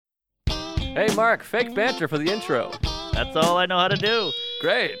Hey, Mark, fake banter for the intro. That's all I know how to do.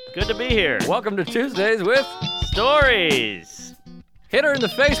 Great. Good to be here. Welcome to Tuesdays with Stories. Hit her in the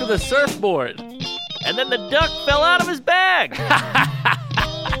face with a surfboard. And then the duck fell out of his bag.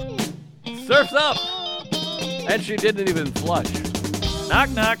 Surf's up. And she didn't even flush. Knock,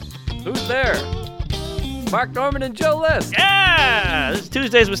 knock. Who's there? Mark Norman and Joe List. Yeah! This is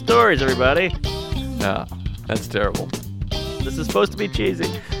Tuesdays with Stories, everybody. No, that's terrible. This is supposed to be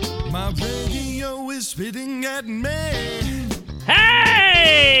cheesy. My radio is spitting at me.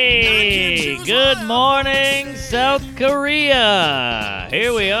 Hey! Good morning, South Korea.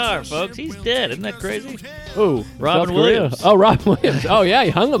 Here we are, folks. He's dead. Isn't that crazy? Ooh, Robin South Korea. Williams. Oh, Robin Williams. Oh, yeah, he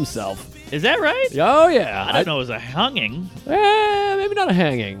hung himself. Is that right? Oh, yeah. I didn't know it was a hanging. Maybe not a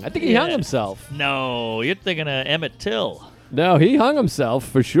hanging. I think he hung Yeah. himself. No, you're thinking of Emmett Till. No, he hung himself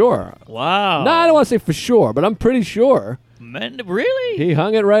for sure. Wow. No, I don't want to say for sure, but I'm pretty sure. Really? He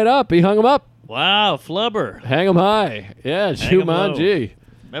hung it right up. He hung him up. Wow, flubber. Hang him high. Yeah, Hang 'em low. Jumanji.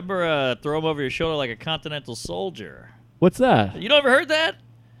 Remember, throw him over your shoulder like a continental soldier. What's that? You never heard that?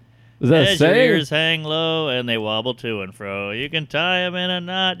 Is that a As your saying? ears hang low and they wobble to and fro. You can tie him in a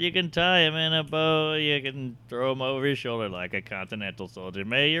knot, you can tie him in a bow, you can throw him over your shoulder like a continental soldier.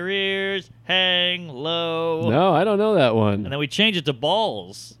 May your ears hang low. No, I don't know that And one. then we change it to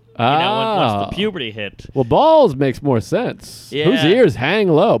balls. You know, once the puberty hit. Well, balls makes more sense. Yeah. Whose ears hang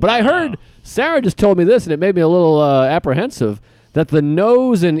low? But I heard Sarah just told me this, and it made me a little apprehensive, that the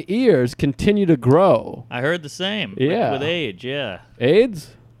nose and ears continue to grow. I heard the same. Yeah. With age, yeah.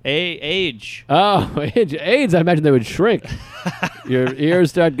 AIDS? Age. Oh, AIDS, I imagine they would shrink. Your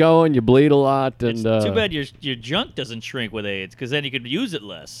ears start going, you bleed a lot. It's And too bad your junk doesn't shrink with AIDS, because then you could use it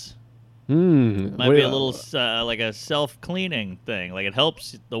less. Might Might be a little like a self-cleaning thing. Like it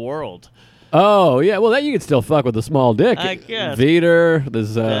helps the world. Oh, yeah. Well, that you could still fuck with a small dick. I guess. Veter,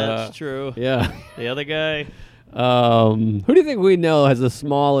 there's... That's true. Yeah. The other guy. Who do you think we know has the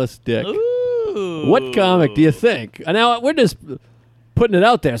smallest dick? Ooh. What comic do you think? Now, we're just putting it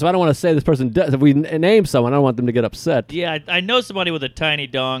out there, so I don't want to say this person does. If we name someone, I don't want them to get upset. Yeah, I know somebody with a tiny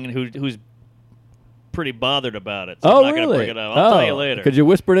dong and who's pretty bothered about it. So I'm not really? gonna bring it up. I'll tell you later. Could you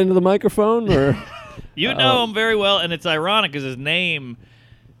whisper it into the microphone? Or You know him very well, and it's ironic because his name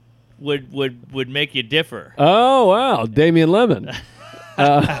would make you differ. Oh, wow. Damian Lemon.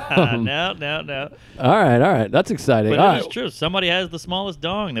 No. All right. That's exciting. But All it right. is true. Somebody has the smallest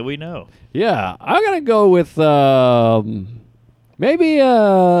dong that we know. Yeah. I'm going to go with maybe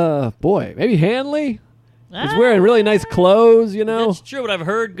Hanley. He's wearing really nice clothes, you know. That's true, but I've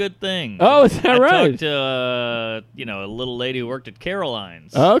heard good things. Oh, is that I right? talked to a little lady who worked at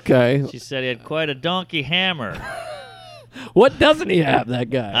Caroline's. Okay. She said he had quite a donkey hammer. What doesn't he have, that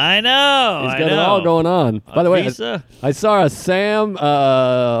guy? I know. He's got it all going on. By the way, Visa? I saw a Sam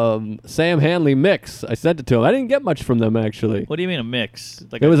Hanley mix. I sent it to him. I didn't get much from them, actually. What do you mean a mix?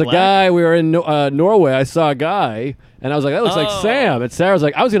 Like There was a black? guy, we were in Norway. I saw a guy, and I was like, that looks like Oh. Sam. And Sarah's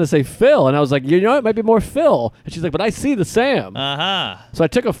like, I was going to say Phil. And I was like, you know, it might be more Phil. And she's like, but I see the Sam. Uh-huh. So I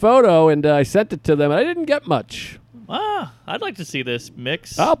took a photo, and I sent it to them, and I didn't get much. I'd like to see this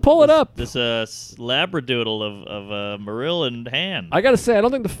mix. I'll pull it up. This labradoodle of Marill and Han. I got to say, I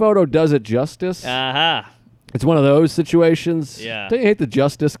don't think the photo does it justice. Uh-huh. It's one of those situations. Yeah. Don't you hate the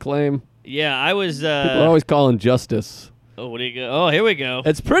justice claim? Yeah, I was... People are always calling justice. Oh, what do you go? Oh, here we go.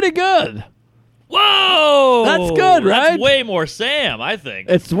 It's pretty good. Whoa! That's good, right? That's way more Sam, I think.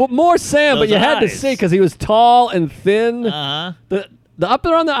 It's more Sam, but Those you had to eyes. see because he was tall and thin. Uh-huh. The up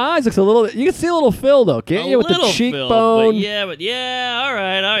there on the eyes looks a little. You can see a little Phil though, can't you? With the little cheekbone. Phil, but all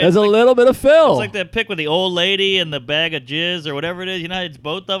right. There's It's a like, little bit of Phil. It's like that pic with the old lady and the bag of jizz or whatever it is. You know, it's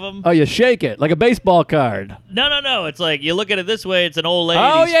both of them. Oh, you shake it like a baseball card. No. It's like you look at it this way. It's an old lady's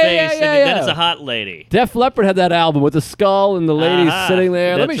Oh, yeah, face, yeah, and yeah, then yeah. it's a hot lady. Def Leppard had that album with the skull and the ladies Uh-huh. sitting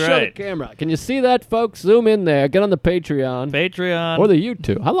there. Let me That's show right. the camera. Can you see that, folks? Zoom in there. Get on the Patreon Patreon. or the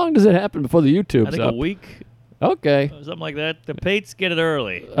YouTube. How long does it happen before the YouTube's I think up? a week, Okay. something like that. The Pates get it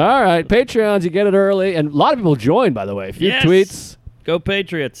early. All right. Patreons, you get it early, and a lot of people joined, by the way. A few Yes. tweets. Go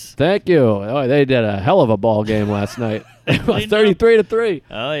Patriots. Thank you. Oh, they did a hell of a ball game last night. It was Cleaned up. 33-3.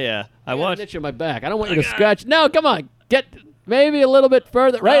 Oh yeah, I I got an watched. itch in my back. I don't want you to scratch. No, come on. Get maybe a little bit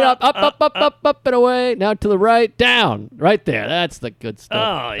further. Right up and away. Now to the right. Down. Right there. That's the good stuff.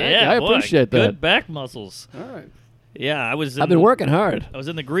 Oh Thank you. yeah, I boy, appreciate that. Good back muscles. All right. Yeah, I was. I've been working hard. I was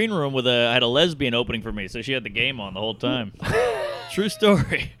in the green room with I had a lesbian opening for me, so she had the game on the whole time. True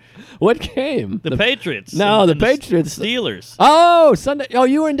story. What game? The Patriots. No, and the Patriots. The Steelers. Oh, Sunday. Oh,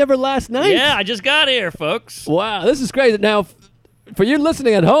 you were in Denver last night? Yeah, I just got here, folks. Wow, this is crazy. Now, for you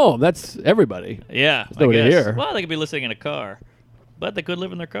listening at home, that's everybody. Yeah, nobody I guess. here. Well, they could be listening in a car. But they could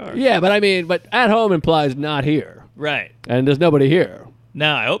live in their car. Yeah, but I mean, but at home implies not here, Right. and there's nobody here.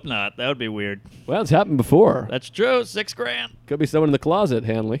 No, I hope not. That would be weird. Well, it's happened before. That's true. $6,000. Could be someone in the closet,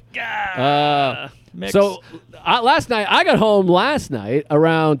 Hanley. Mix. So last night, I got home last night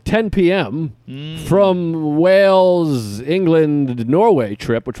around 10 p.m. from Wales, England, Norway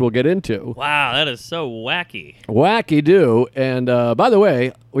trip, which we'll get into. Wow, that is so wacky. Wacky do. And by the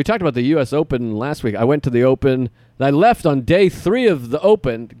way, we talked about the U.S. Open last week. I went to the Open. And I left on day 3 of the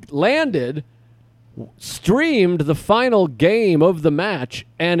Open, landed, streamed the final game of the match,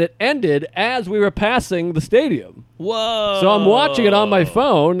 and it ended as we were passing the stadium. Whoa. So I'm watching it on my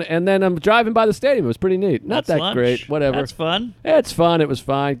phone, and then I'm driving by the stadium. It was pretty neat. Not That's that lunch. great. Whatever. That's fun. It's fun. It was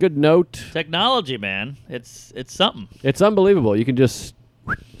fine. Good note. Technology, man. It's something. It's unbelievable. You can just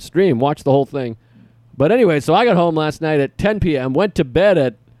stream, watch the whole thing. But anyway, so I got home last night at 10 p.m., went to bed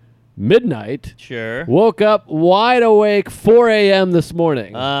at midnight, Sure. woke up wide awake 4 a.m. this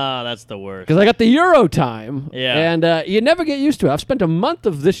morning. Ah, that's the worst. Because I got the Euro time. Yeah. And you never get used to it. I've spent a month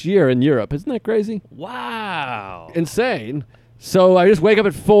of this year in Europe. Isn't that crazy? Wow. Insane. So I just wake up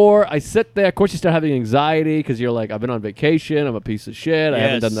at 4. I sit there. Of course, you start having anxiety because you're like, I've been on vacation. I'm a piece of shit. I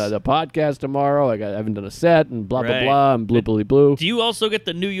haven't Yes. done the podcast tomorrow. I haven't done a set and blah, Right. blah, blah, and blue, blue, blue. Do you also get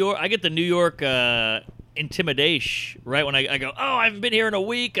the New York? I get the New York intimidation right when I go, oh, I haven't been here in a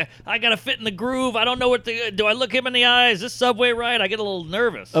week. I got to fit in the groove. I don't know what to do. I look him in the eyes. Is this subway right? I get a little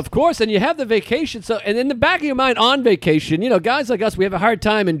nervous. Of course, and you have the vacation. So, and in the back of your mind on vacation, guys like us, we have a hard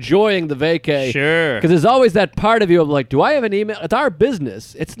time enjoying the vacay. Sure. Because there's always that part of you of like, do I have an email? It's our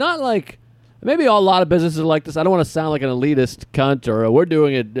business. It's not like, maybe a lot of businesses are like this. I don't want to sound like an elitist cunt or we're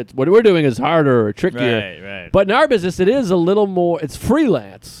doing it. What we're doing is harder or trickier. Right. But in our business, it is a little more, it's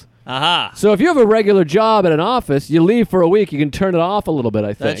freelance. Aha. So if you have a regular job at an office, you leave for a week, you can turn it off a little bit, I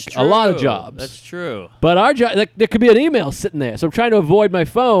think. That's true. A lot of jobs. That's true. But our job, there could be an email sitting there. So I'm trying to avoid my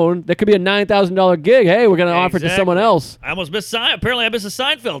phone. There could be a $9,000 gig. Hey, we're going to offer it to someone else. I almost missed Apparently, I missed a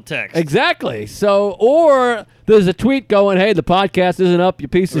Seinfeld text. Exactly. So, or there's a tweet going, hey, the podcast isn't up, you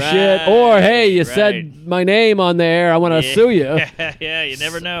piece of shit. Or, hey, you said my name on there. I want to sue you. Yeah, you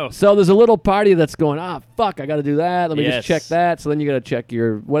never know. So there's a little party that's going, fuck, I got to do that. Let me just check that. So then you got to check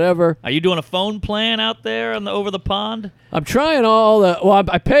your whatever. Are you doing a phone plan out there over the pond? I'm trying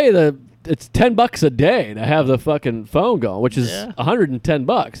I pay it's $10 a day to have the fucking phone going, which is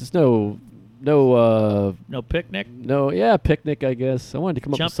 $110. It's no picnic? Picnic, I guess. I wanted to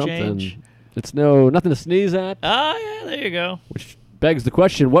come up with something. Change. It's nothing to sneeze at. Oh, yeah, there you go. Which begs the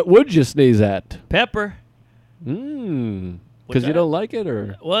question, what would you sneeze at? Pepper. Because you don't like it,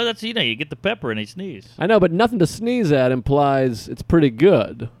 or? Well, that's, you get the pepper and you sneeze. I know, but nothing to sneeze at implies it's pretty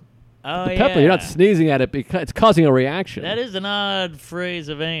good. Oh, the pepper, you're not sneezing at it because it's causing a reaction. That is an odd phrase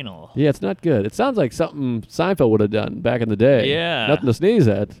of anal. Yeah, it's not good. It sounds like something Seinfeld would have done back in the day. Yeah. Nothing to sneeze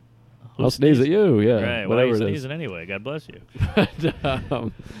at. I'll sneeze at you, yeah. Right, whatever why are you it is. sneezing anyway? God bless you.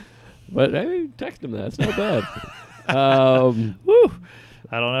 But hey, text him that. It's not bad. Woo!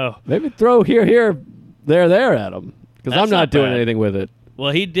 I don't know. Maybe throw here, there at him. Because I'm not doing anything with it.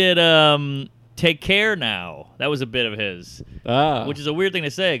 Well, he did Take Care Now. That was a bit of his. Which is a weird thing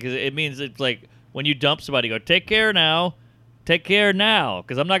to say because it means it's like when you dump somebody, go, take care now. Take care now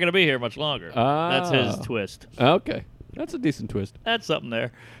because I'm not going to be here much longer. That's his twist. Okay. That's a decent twist. That's something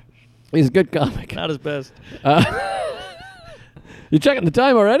there. He's a good comic. Not his best. You checking the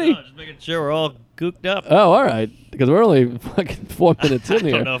time already? No, just making sure we're all gooked up. Oh, all right. Because we're only fucking 4 minutes in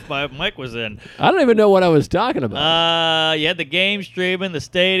here. I don't know if my mic was in. I don't even know what I was talking about. You had the game streaming, the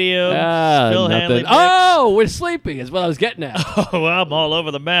stadium, nothing. Phil Hanley mix. Oh, we're sleeping is what I was getting at. Oh, well, I'm all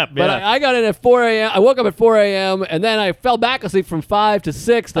over the map. But I got in at 4 a.m. I woke up at 4 a.m. and then I fell back asleep from 5 to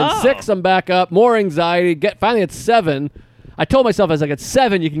 6. Then 6, I'm back up. More anxiety. Finally at 7. I told myself, I was like, at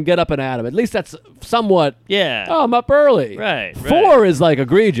 7, you can get up and at 'em. At least that's somewhat. Yeah. Oh, I'm up early. Right. 4 is like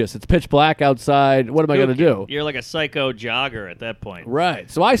egregious. It's pitch black outside. What am I going to do? You're like a psycho jogger at that point.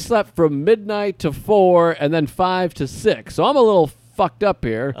 Right. So I slept from midnight to 4 and then 5 to 6. So I'm a little fucked up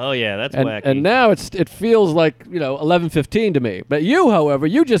here. Oh, yeah. That's and, wacky. And now it feels like, 11:15 to me. But you, however,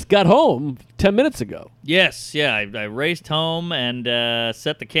 you just got home 10 minutes ago. Yes. Yeah. I raced home and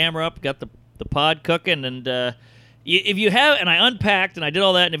set the camera up, got the pod cooking, and if you have, and I unpacked and I did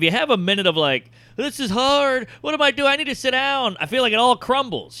all that, and if you have a minute of like, this is hard, what am I doing? I need to sit down. I feel like it all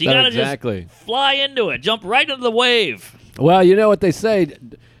crumbles. You got to just fly into it, jump right into the wave. Well, you know what they say,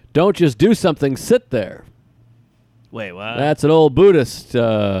 don't just do something, sit there. Wait, what? That's an old Buddhist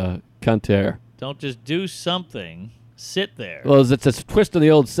canter. Don't just do something, sit there. Well, it's a twist of the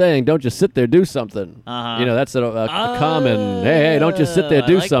old saying, don't just sit there, do something. Uh-huh. That's a common, hey, don't just sit there,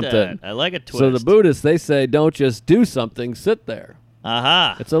 do something. That. I like a twist. So the Buddhists, they say, don't just do something, sit there.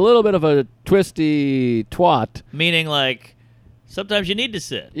 Aha. It's a little bit of a twisty twat. Meaning, like, sometimes you need to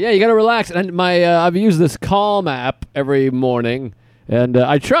sit. Yeah, you got to relax. And I've used this Calm app every morning, and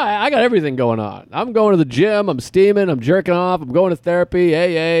I got everything going on. I'm going to the gym. I'm steaming. I'm jerking off. I'm going to therapy,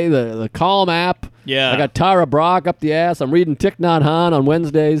 AA, the Calm app. Yeah. I got Tara Brach up the ass. I'm reading Thich Nhat Hanh on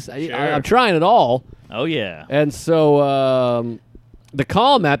Wednesdays. Sure. I'm trying it all. Oh, yeah. And so the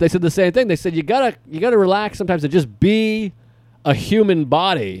Calm app, they said the same thing. They said you gotta relax sometimes and just be a human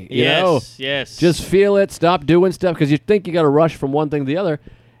body. You know? Yes. Just feel it. Stop doing stuff because you think you got to rush from one thing to the other.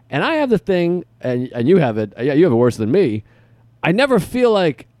 And I have the thing, and you have it. Yeah, you have it worse than me. I never feel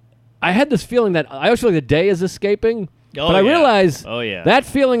like I had this feeling that I always feel like the day is escaping. Oh, but I yeah. realize that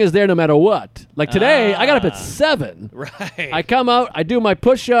feeling is there no matter what. Like today, I got up at 7. Right. I come out, I do my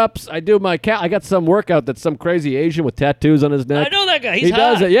push-ups, I do my I got some workout that's some crazy Asian with tattoos on his neck. I know that guy. He's he hot.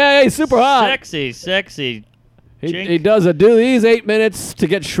 does it. Yeah, he's super hot. Sexy. He does a do these 8 minutes to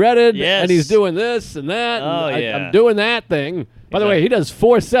get shredded, Yes. and he's doing this and that. Oh, and yeah. I'm doing that thing. By the He's way, he does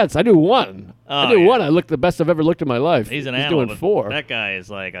 4 sets. I do 1. Oh, I do yeah. 1. I look the best I've ever looked in my life. He's an he's animal. doing 4. That guy is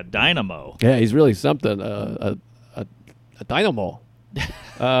like a dynamo. Yeah, he's really something. A dynamo.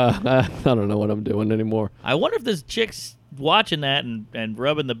 I don't know what I'm doing anymore. I wonder if this chick's watching that and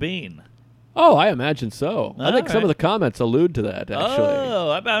rubbing the bean. Oh, I imagine so. I think All some right. of the comments allude to that, actually. Oh,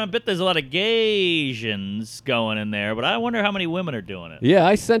 I bet there's a lot of Gaysians going in there, but I wonder how many women are doing it. Yeah,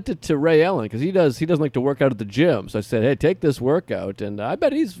 I sent it to Ray Allen because he doesn't like to work out at the gym. So I said, hey, take this workout, and I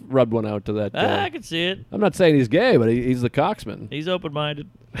bet he's rubbed one out to that guy. I can see it. I'm not saying he's gay, but he's the coxman. He's open-minded.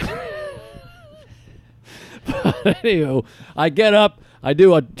 Anywho, I get up, I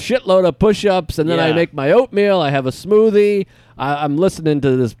do a shitload of push-ups, and then I Yeah. make my oatmeal. I have a smoothie. I'm listening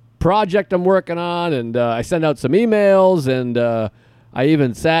to this project I'm working on, and I send out some emails, and I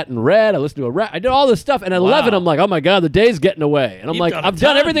even sat and read. I listened to I did all this stuff, and at 11, I'm like, oh, my God, the day's getting away. And I'm You've like, done a I've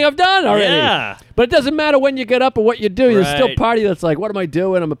done ton. everything I've done already. Yeah. But it doesn't matter when you get up or what you do. There's still Right. party that's like, what am I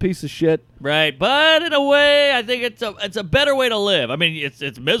doing? I'm a piece of shit. Right, but in a way, I think it's a better way to live. I mean,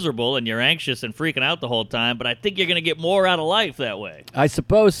 it's miserable and you're anxious and freaking out the whole time, but I think you're going to get more out of life that way. I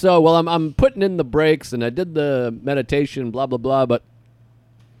suppose so. Well, I'm putting in the breaks, and I did the meditation, blah, blah, blah, but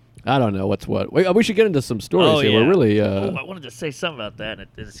I don't know what's what. We should get into some stories here. yeah. We're really... I wanted to say something about that, and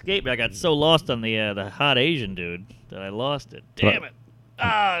it escaped me. I got so lost on the hot Asian dude that I lost it. Damn it.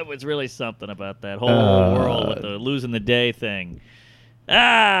 It was really something about that whole world with the losing the day thing.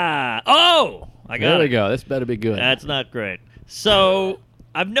 I got there we it. go. This better be good. That's not great. So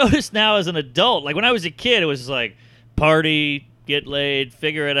I've noticed now as an adult, like when I was a kid, it was just like party, get laid,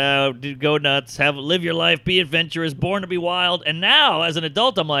 figure it out, go nuts, live your life, be adventurous, born to be wild. And now as an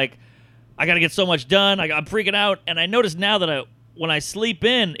adult, I'm like, I got to get so much done. I'm freaking out. And I notice now that when I sleep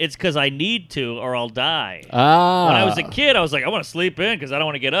in, it's because I need to or I'll die. When I was a kid, I was like, I want to sleep in because I don't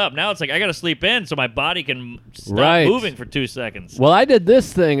want to get up. Now it's like, I got to sleep in so my body can stop moving for 2 seconds. Well, I did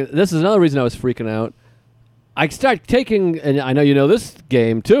this thing. This is another reason I was freaking out. I start taking, and I know you know this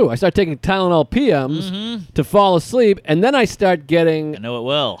game too, I start taking Tylenol PMs to fall asleep, and then I start getting I know it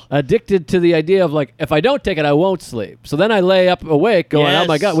well. addicted to the idea of like, if I don't take it, I won't sleep. So then I lay up awake going, oh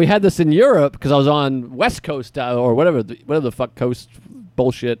my Yes. God, we had this in Europe because I was on West Coast or whatever the fuck coast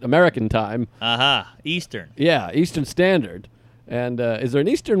bullshit, American time. Eastern. Yeah, Eastern Standard. And is there an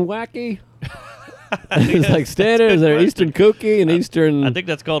Eastern Wacky? It's like standard. Is there Eastern Kooky and Eastern? I think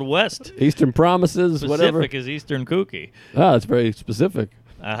that's called West. Eastern Promises, Pacific whatever. is Eastern Kooky. Oh, that's very specific.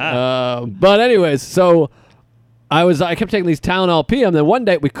 Uh-huh. But anyways, so I kept taking these Tylenol PM. Then one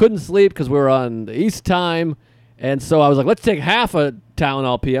day we couldn't sleep because we were on the East time, and so I was like, let's take half a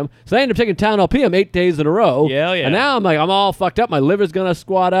Tylenol PM. So I ended up taking Tylenol PM 8 days in a row. Yeah. And now I'm like, I'm all fucked up. My liver's gonna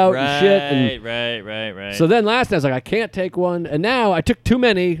squat out and shit. And Right. so then last night I was like, I can't take one, and now I took too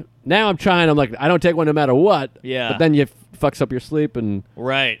many. Now I'm trying. I'm like, I don't take one no matter what. Yeah. But then you fucks up your sleep, and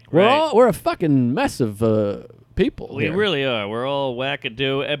Right. we're a fucking mess of people. We here. really are. We're all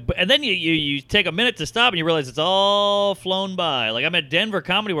wackadoo. And then you take a minute to stop and you realize it's all flown by. Like, I'm at Denver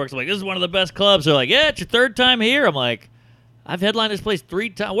Comedy Works. I'm like, this is one of the best clubs. They're like, yeah, it's your 3rd time here. I'm like, I've headlined this place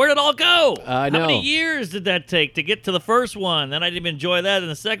 3 times. Where did it all go? I know. How many years did that take to get to the first one? Then I didn't even enjoy that. And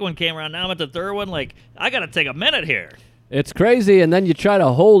the second one came around. Now I'm at the 3rd one. Like, I got to take a minute here. It's crazy, and then you try to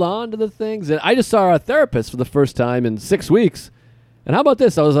hold on to the things. And I just saw a therapist for the first time in 6 weeks. And how about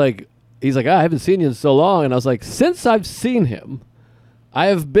this? I was like, he's like, I haven't seen you in so long. And I was like, since I've seen him, I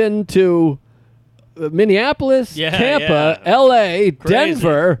have been to Minneapolis, Tampa, L.A.,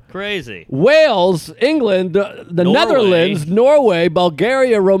 Denver, Crazy. Wales, England, the Norway. Netherlands, Norway,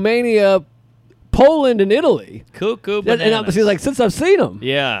 Bulgaria, Romania, Poland and Italy. Cuckoo And bananas. I'm like, since I've seen them.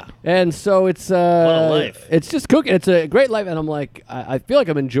 Yeah. And so it's life. It's just cooking. It's a great life, and I'm like, I feel like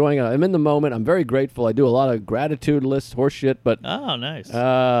I'm enjoying it. I'm in the moment. I'm very grateful. I do a lot of gratitude lists, horse shit, but Oh, nice.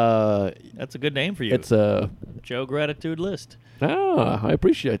 it's That's a good name for you. a Joe Gratitude List. I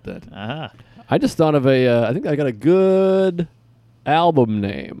appreciate that. Uh-huh. I just thought of I think I got a good album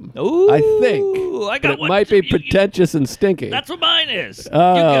name. Ooh, I think. I But got it one. might be You- pretentious and stinky. That's what mine is.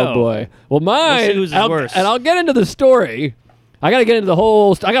 Oh You go. boy. Well, mine. We'll see who's I'll, worse. And I'll get into the story. I got to get into the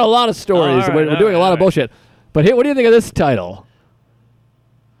whole. I got a lot of stories. all right, we're doing a all lot of right. bullshit. But here, what do you think of this title?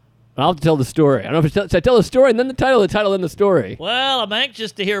 I'll have to tell the story. I don't know if should I tell the story and then the title, then the story. Well, I'm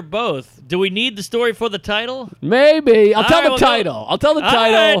anxious to hear both. Do we need the story for the title? Maybe I'll All tell right, the we'll go. title. I'll tell the All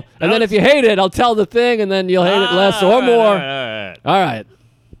title, right. and then if you hate it, I'll tell the thing, and then you'll hate it less or All right, more. All right. All right.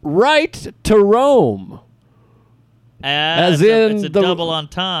 Right to roam, As in it's a the- double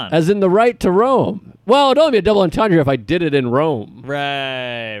entendre. as in the right to roam. Well, it'd only be a double entendre if I did it in Rome.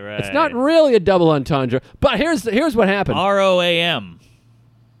 right. It's not really a double entendre, but here's what happened. ROAM.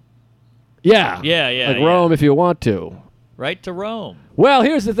 Yeah, Yeah, yeah, like yeah. Rome if you want to. Right to Rome. Well,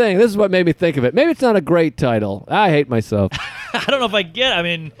 here's the thing. This is what made me think of it. Maybe it's not a great title. I hate myself. I don't know if I get. I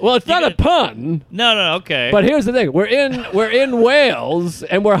mean, Well, it's you not a got- pun. No, okay. But here's the thing: we're in Wales,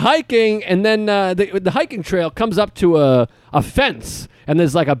 and we're hiking, and then the hiking trail comes up to a fence, and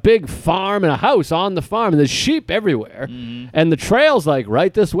there's like a big farm and a house on the farm, and there's sheep everywhere, and the trail's like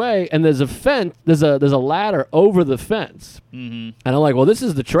right this way, and there's a fence, there's a ladder over the fence, and I'm like, well, this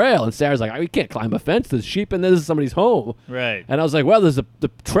is the trail, and Sarah's like, we can't climb a fence. There's sheep, and this is somebody's home. right. And I was like, well, the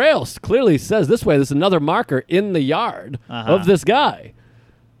trail clearly says this way. There's another marker in the yard of this guy.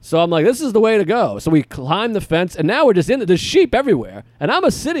 So I'm like, this is the way to go. So we climb the fence, and now we're just in it. There's sheep everywhere, and I'm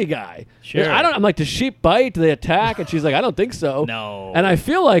a city guy. Sure. I'm like, do sheep bite? Do they attack? And she's like, I don't think so. No. And I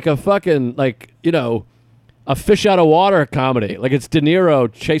feel like a fucking a fish out of water comedy. Like it's De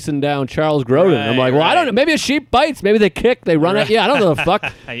Niro chasing down Charles Grodin. I'm like, well, I don't know. Maybe a sheep bites. Maybe they kick. They run at you. I don't know the fuck.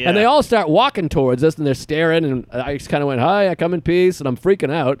 Yeah. And they all start walking towards us, and they're staring. And I just kind of went, hi, I come in peace, and I'm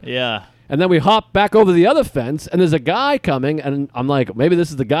freaking out. Yeah. And then we hop back over the other fence, and there's a guy coming, and I'm like, maybe this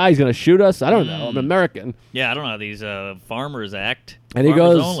is the guy who's going to shoot us. I don't know. I'm American. Yeah, I don't know how these farmers act. And he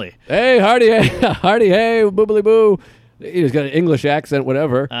Farmers goes, only. hey, hardy, hey, hardy, hey, boobily boo. He's got an English accent,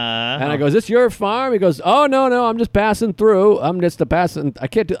 whatever. And I go, is this your farm? He goes, oh, no, I'm just passing through. I'm just passing. I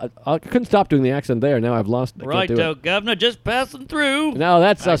couldn't stop doing the accent there. Now I've lost it. I can't do Righto, it. governor, just passing through. No,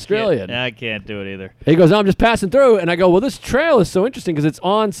 that's Australian. I can't do it either. He goes, no, I'm just passing through. And I go, well, this trail is so interesting because it's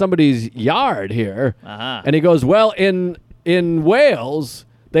on somebody's yard here. Uh-huh. And he goes, well, in Wales,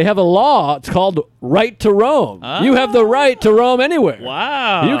 they have a law. It's called right to roam. You have the right to roam anywhere.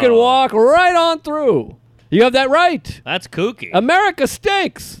 Wow. You can walk right on through. You have that right. That's kooky. America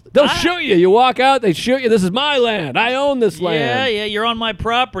stinks. They'll shoot you. You walk out, they shoot you. This is my land. I own this land. Yeah, you're on my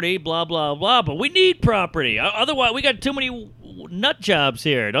property, blah, blah, blah. But we need property. Otherwise, we got too many nut jobs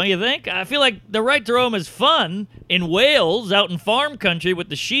here, don't you think? I feel like the right to roam is fun in Wales, out in farm country with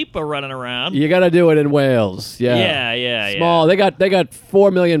the sheep are running around. You got to do it in Wales. Yeah. Yeah. Small. They got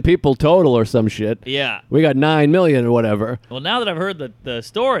 4 million people total or some shit. Yeah. We got 9 million or whatever. Well, now that I've heard the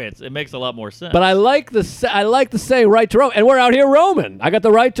story, it makes a lot more sense. But I like the saying right to roam, and we're out here roaming. I got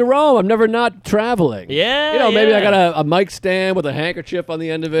the right to roam. I'm never not traveling. Yeah, maybe I yeah. got a mic stand with a handkerchief on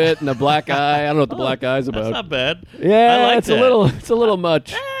the end of it and a black eye. I don't know what the black eye's That's about. not bad. Yeah, I like it's that. a little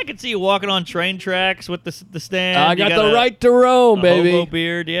much. I can see you walking on train tracks with the stand. I You got got the a- right to roam, a baby. hobo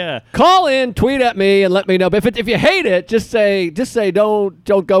beard, yeah. Call in, tweet at me, and let me know. But if you hate it, just say don't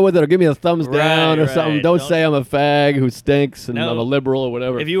go with it, or give me a thumbs down or Right, something. right. Don't Don't- say I'm a fag who stinks and No. I'm a liberal or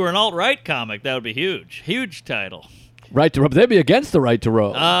whatever. If you were an alt-right comic, that would be huge. Huge title. Right to roam, they'd be against the right to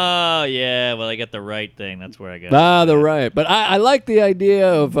roam. Oh, yeah. Well, I got the right thing. That's where I got The right. But I like the idea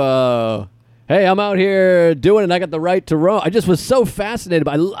of. Hey, I'm out here doing it, and I got the right to roam. I just was so fascinated.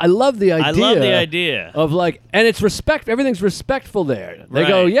 I love the idea. I love the idea. Of like, and it's respect. Everything's respectful there. They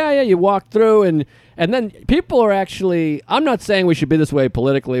go, Right. yeah. You walk through, and then people are actually. I'm not saying we should be this way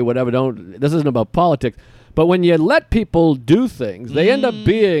politically, whatever. This isn't about politics. But when you let people do things, they end up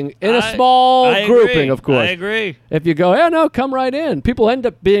being in a small I grouping, agree. of course. I agree. If you go, no, come right in. People end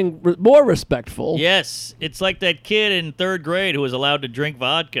up being more respectful. Yes. It's like that kid in 3rd grade who was allowed to drink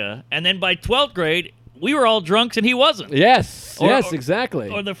vodka. And then by 12th grade, we were all drunks and he wasn't. Yes. Or- Exactly.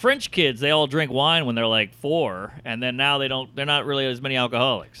 Or the French kids, they all drink wine when they're like 4. And then now they're not really as many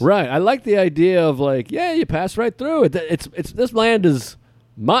alcoholics. Right. I like the idea of like, you pass right through it. It's this land is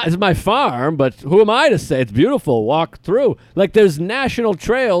It's my farm, but who am I to say it's beautiful? Walk through. Like there's national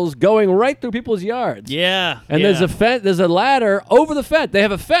trails going right through people's yards. Yeah. And yeah. there's a ladder over the fence. They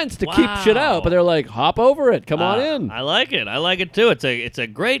have a fence to keep shit out, but they're like, hop over it. Come on in. I like it. I like it too. It's a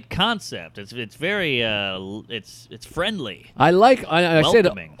great concept. It's very it's friendly. I stayed at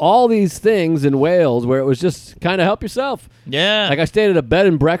Welcoming. all these things in Wales where it was just kind of help yourself. Yeah. Like I stayed at a bed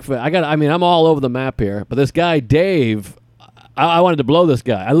and breakfast. I'm all over the map here. But this guy Dave, I wanted to blow this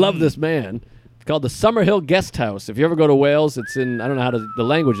guy. I love this man. It's called the Summerhill Guest House. If you ever go to Wales, it's in, I don't know the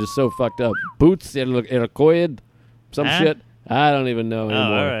language is so fucked up. Boots, Iroquois, some Huh? shit. I don't even know Oh,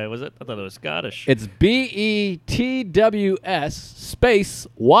 anymore. all right. Was it? I thought it was Scottish. It's BETWS space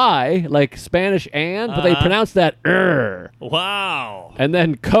Y, like Spanish and, but they Uh-huh. pronounce that Wow. and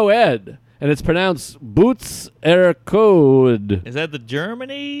then co-ed, and it's pronounced Boots Ercode. Is that the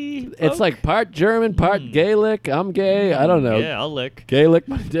Germany? It's folk? like part German, part Gaelic. I'm gay. I don't know. Yeah, I'll lick. Gaelic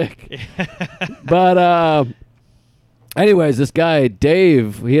my dick. But anyways, this guy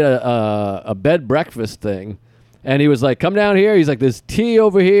Dave, he had a bed breakfast thing, and he was like, "Come down here." He's like, "There's tea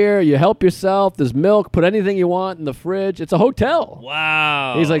over here. You help yourself. There's milk. Put anything you want in the fridge. It's a hotel."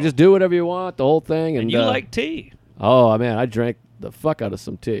 Wow. He's like, "Just do whatever you want." The whole thing. and you like tea. Oh man, I drank the fuck out of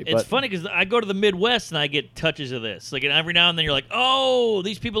some tea. It's but funny because I go to the Midwest and I get touches of this. Like, and every now and then you're like, oh,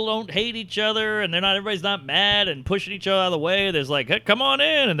 these people don't hate each other and everybody's not mad and pushing each other out of the way. There's like, hey, come on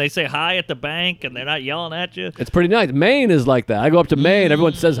in. And they say hi at the bank and they're not yelling at you. It's pretty nice. Maine is like that. I go up to Maine.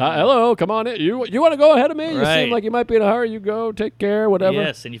 Everyone says hi, hello, come on in. You want to go ahead of me? You Right. seem like you might be in a hurry. You go, take care, whatever.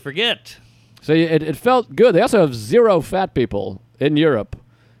 Yes, and you forget. So it felt good. They also have 0 fat people in Europe.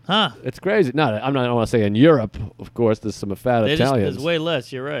 Huh. It's crazy. I don't want to say in Europe, of course, there's some fat Italians. There's way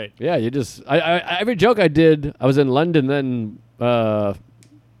less. You're right. Yeah, you just every joke I did, I was in London then, I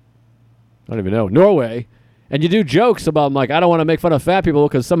don't even know, Norway, and you do jokes about, I'm like, I don't want to make fun of fat people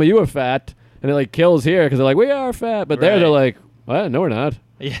because some of you are fat, and it like kills here because they're like, we are fat, but there Right. they're like, well, no, we're not.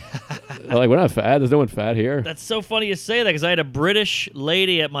 Yeah. They're like, we're not fat. There's no one fat here. That's so funny you say that because I had a British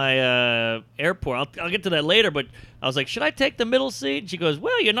lady at my airport. I'll get to that later, but I was like, should I take the middle seat? And she goes,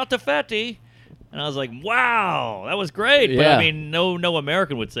 well, you're not the fatty. And I was like, wow, that was great. But Yeah. I mean, no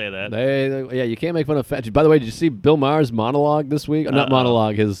American would say that. Yeah, you can't make fun of fat. By the way, did you see Bill Maher's monologue this week? Not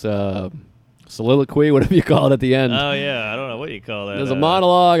monologue, his soliloquy, whatever you call it at the end. Oh, yeah. I don't know what you call that. There's a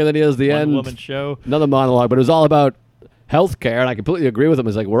monologue, and then he has the end. One-woman show. Another monologue, but it was all about healthcare, and I completely agree with him.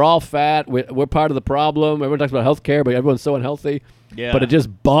 It's like, we're all fat. We're part of the problem. Everyone talks about healthcare, but everyone's so unhealthy. Yeah. But it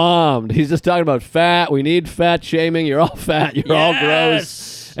just bombed. He's just talking about fat. We need fat shaming. You're all fat. You're all gross.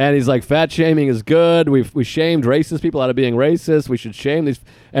 Yes! And he's like, fat shaming is good. We shamed racist people out of being racist. We should shame these.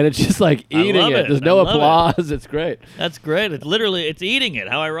 And it's just like eating love it. it. There's I no love applause. It's great. That's great. It's eating it.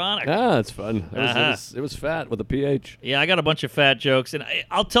 How ironic. Ah, it's fun. Uh-huh. It was fat with a PH. Yeah, I got a bunch of fat jokes, and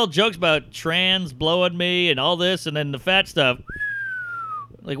I'll tell jokes about trans blowing me and all this, and then the fat stuff.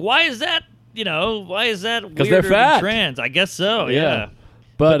 Like, why is that? Why is that? 'Cause they're weirder fat. than trans. I guess so. Yeah.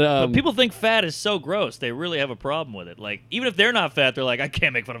 But People think fat is so gross. They really have a problem with it. Like, even if they're not fat, they're like, I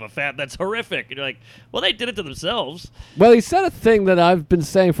can't make fun of a fat. That's horrific. And you're like, well, they did it to themselves. Well, he said a thing that I've been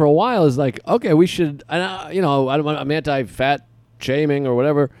saying for a while is like, okay, we should, and I'm anti-fat shaming or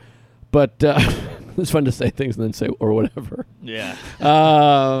whatever, but it's fun to say things and then say or whatever, Yeah.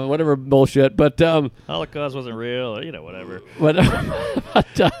 whatever bullshit. But Holocaust wasn't real, or, whatever.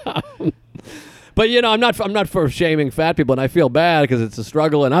 but I'm not for shaming fat people, and I feel bad because it's a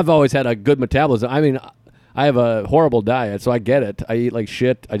struggle, and I've always had a good metabolism. I mean, I have a horrible diet, so I get it. I eat like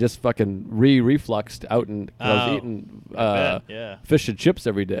shit. I just fucking refluxed out, and I was eating bet, yeah. fish and chips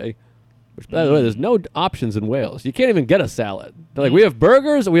every day. Which, by the way, there's no options in Wales. You can't even get a salad. They're like, we have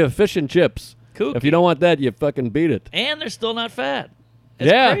burgers and we have fish and chips. Kooky. If you don't want that, you fucking beat it. And they're still not fat. It's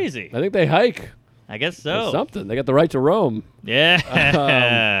yeah, crazy. I think they hike. I guess Or so. something. They got the right to roam.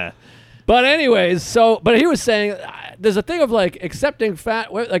 Yeah. But anyways, but he was saying there's a thing of like accepting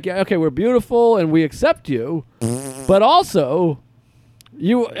fat. Like, okay, we're beautiful and we accept you, but also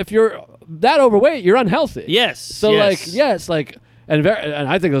if you're that overweight, you're unhealthy. Yes. So yes. And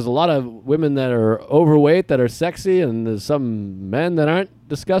I think there's a lot of women that are overweight that are sexy, and there's some men that aren't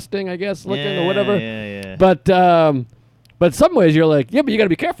disgusting, I guess, looking or whatever. Yeah. But some ways you're like, yeah, but you got to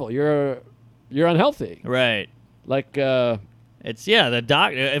be careful. You're unhealthy. Right. Like It's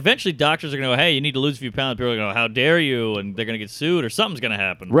eventually doctors are gonna go, hey, you need to lose a few pounds. People are gonna go, how dare you? And they're gonna get sued or something's gonna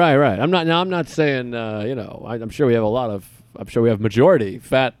happen. right. I'm not saying I'm sure we have majority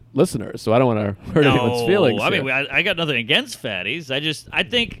fat listeners, so I don't want to hurt anyone's feelings. I here. mean, I got nothing against fatties. I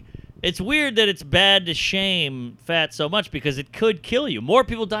think It's weird that it's bad to shame fat so much because it could kill you. More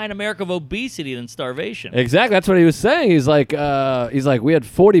people die in America of obesity than starvation. Exactly. That's what he was saying. He's like, we had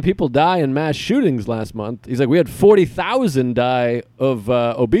 40 people die in mass shootings last month. He's like, we had 40,000 die of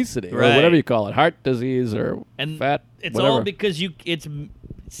obesity or Right. whatever you call it, heart disease or And fat. it's whatever. all because it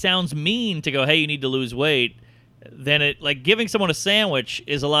sounds mean to go, hey, you need to lose weight. Then it like giving someone a sandwich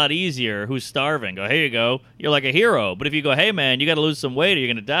is a lot easier who's starving. Go, here you go. You're like a hero. But if you go, hey man, you got to lose some weight or you're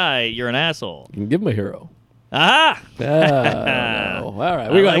gonna die, you're an asshole. Give him a hero. Aha! No. All right, I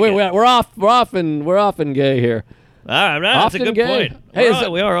like it. we're off and gay here. All right, that's a Often good gay. point. Hey,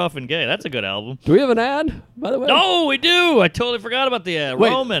 We are often gay. That's a good album. Do we have an ad, by the way? Oh, we do. I totally forgot about the ad. Wait,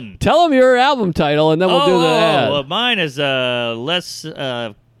 Roman. Tell him your album title, and then we'll do the ad. Well, mine is less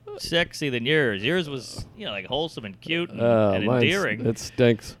sexy than yours. Yours was, like wholesome and cute and Mine's- endearing. It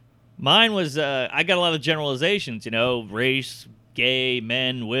stinks. Mine was I got a lot of generalizations, race, gay,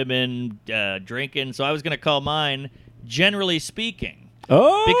 men, women, drinking. So I was going to call mine Generally Speaking.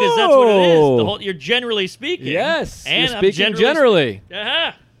 Oh, Because that's what it is. You're generally speaking. Yes, and you're I'm speaking generally.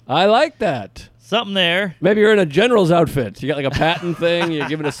 Aha! I like that. Something there. Maybe you're in a general's outfit. You got like a patent thing. You're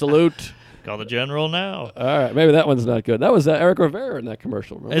giving a salute. Call the general now. All right, maybe that one's not good. That was Eric Rivera in that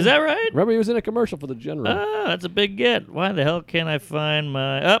commercial. Remember? Is that right? Remember he was in a commercial for the general. Ah, that's a big get. Why the hell can't I find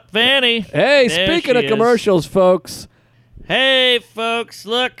my... Fanny. Hey, There speaking she of is. commercials, folks. Hey, folks,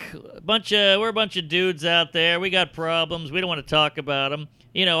 look, we're a bunch of dudes out there. We got problems. We don't want to talk about them.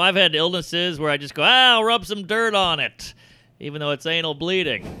 I've had illnesses where I just go, I'll rub some dirt on it, even though it's anal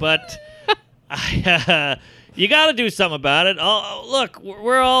bleeding. But you got to do something about it. Look,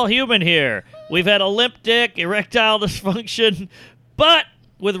 we're all human here. We've had a limp dick, erectile dysfunction, but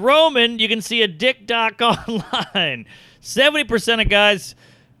with Roman, you can see a dick doc online. 70% of guys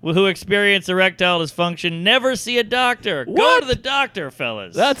who experience erectile dysfunction never see a doctor. Go What? to the doctor,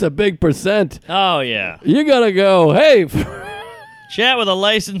 fellas. That's a big percent. Oh, yeah. You gotta go. Hey, Chat with a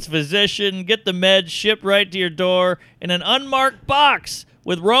licensed physician, get the meds shipped right to your door in an unmarked box.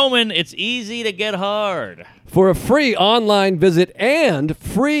 With Roman, it's easy to get hard. for a free online visit and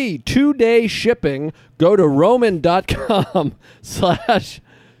free 2-day shipping, go to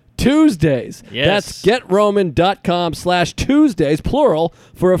roman.com/Tuesdays. Yes. That's getroman.com/Tuesdays, plural,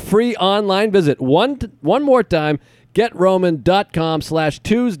 for a free online visit. One more time,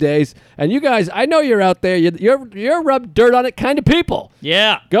 getroman.com/Tuesdays. And you guys, I know you're out there. You're rub dirt on it kind of people.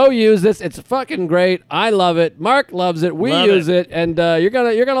 Yeah. Go use this. It's fucking great. I love it. Mark loves it. We Love use it. it, and you're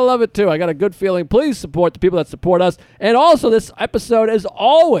gonna love it too. I got a good feeling. Please support the people that support us. And also, this episode is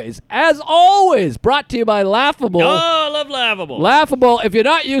as always, brought to you by Laughable. Oh, I love Laughable. Laughable. If you're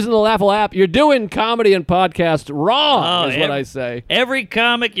not using the Laughable app, you're doing comedy and podcast wrong. Oh, is what I say. Every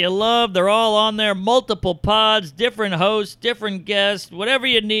comic you love, they're all on there. Multiple pods, different hosts, different guests, whatever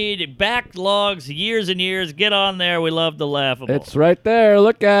you need. Backlogs, years and years. Get on there. We love the Laughable. It's right there.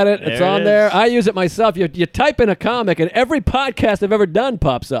 Look at it. It's There it on there. is. I use it myself. You type in a comic, and every podcast I've ever done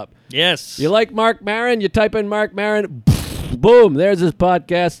pops up. Yes. You like Mark Maron? You type in Mark Maron, boom, there's his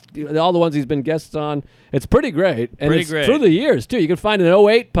podcast, all the ones he's been guests on. It's pretty great. And Pretty it's great. through the years, too. You can find an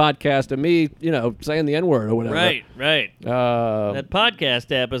 08 podcast of me, saying the N-word or whatever. Right. Uh, That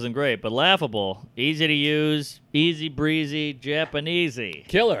podcast app isn't great, but Laughable. Easy to use, easy breezy, Japanesey.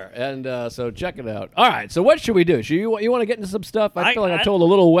 killer. And so check it out. All right, so what should we do? You want to get into some stuff? I feel like I I- told a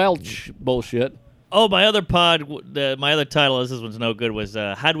little Welch bullshit. Oh, my other pod, my other title, this one's no good, was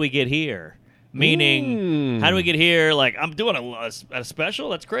How'd We Get Here? Meaning, how do we get here? Like, I'm doing a special?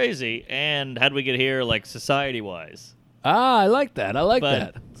 That's crazy. And how do we get here, like, society-wise? I like that. I like But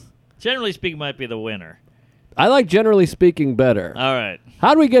that. generally speaking, might be the winner. I like generally speaking better. All right.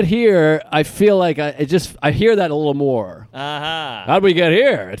 How do we get here? I feel like I hear that a little more. Aha. How'd we get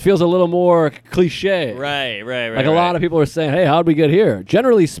here? It feels a little more cliche. Right. Like a lot of people are saying, "Hey, how'd we get here?"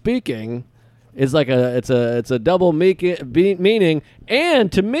 Generally speaking, is like it's a double meaning,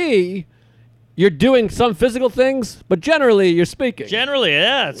 and to me, you're doing some physical things, but generally you're speaking. Generally,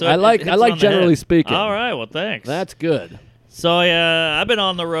 yeah. So I like on the generally head. speaking. All right. Well, thanks. That's good. So I've been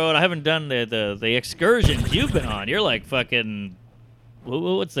on the road. I haven't done the excursions you've been on. You're like fucking.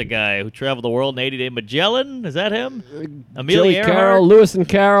 What's the guy who traveled the world in 80 days? Magellan? Is that him? Amelia Joey Earhart? Carroll, Lewis and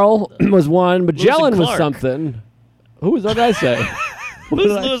Carroll was one. Magellan was Clark. something. Who was that guy say? Who's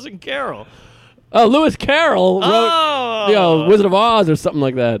Lewis and Carroll? Oh, Lewis Carroll wrote, Oh, Wizard of Oz or something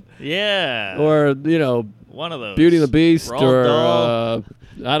like that, yeah. or one of those. Beauty and the Beast, Roald or Dahl.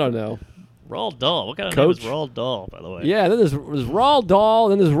 I don't know. Roald Dahl. What kind of Coach. name is Roald Dahl, by the way? Yeah, then there's Roald Dahl,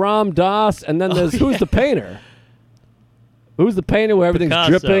 then there's Ram Dass, and then there's who's the painter? Who's the painter where everything's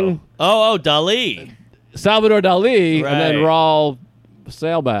Picasso. dripping? Oh, Dali. Salvador Dali, and then Right. Raul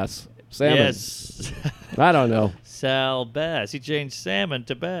Sailbass. Salmon. Yes. I don't know. Sal Bass. He changed salmon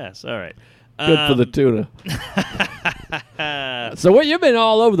to bass. All right. Good for the tuna. So what? You've been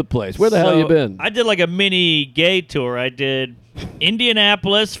all over the place. Where the hell you been? I did like a mini gay tour. I did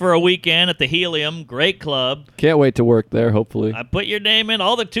Indianapolis for a weekend at the Helium. Great club. Can't wait to work there, hopefully. I put your name in.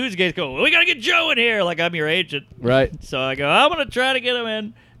 All the Tuesdays go, we got to get Joe in here. Like I'm your agent. Right. So I go, I'm going to try to get him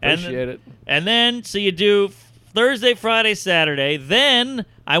in. Appreciate it. And then, so you do Thursday, Friday, Saturday. Then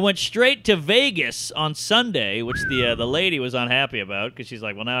I went straight to Vegas on Sunday, which the lady was unhappy about because she's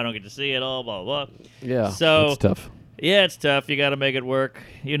like, well, now I don't get to see it all, blah, blah, blah. Yeah, So it's tough. Yeah, it's tough. You got to make it work.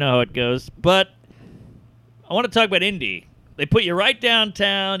 You know how it goes. But I want to talk about Indy. They put you right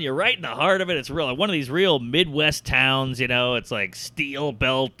downtown. You're right in the heart of it. It's real, one of these real Midwest towns. You know, it's like steel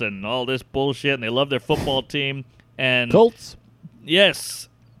belt and all this bullshit. And they love their football team. And Colts. yes.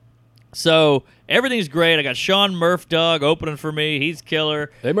 So everything's great. I got Sean Murphdog opening for me. He's killer.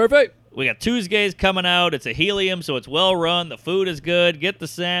 Hey, Murphy. We got Tuesdays coming out. It's a Helium, so it's well run. The food is good. Get the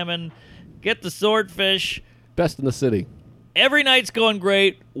salmon. Get the swordfish. Best in the city. Every night's going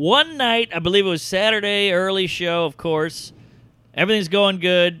great. One night, I believe it was Saturday, early show, of course. Everything's going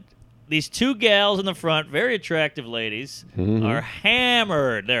good. These two gals in the front, very attractive ladies, are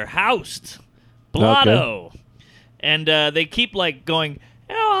hammered. They're housed. Blotto. Okay. And they keep, like, going,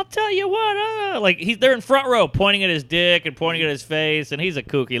 oh, I'll tell you what. Like, they're in front row pointing at his dick and pointing at his face, and he's a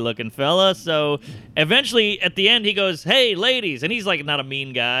kooky-looking fella. So eventually, at the end, he goes, hey, ladies. And he's, like, not a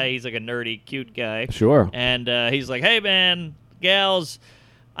mean guy. He's, like, a nerdy, cute guy. Sure. And he's like, hey, man, gals,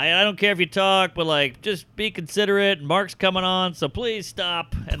 I don't care if you talk, but, like, just be considerate. Mark's coming on, so please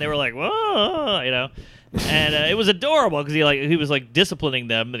stop. And they were like, whoa, you know. And it was adorable because he was, like, disciplining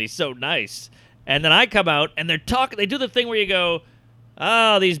them, and he's so nice. And then I come out, and they're talking. They do the thing where you go,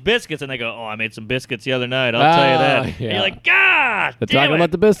 oh, these biscuits. And they go, oh, I made some biscuits the other night. I'll tell you that. Yeah. And you're like, God They're damn talking it.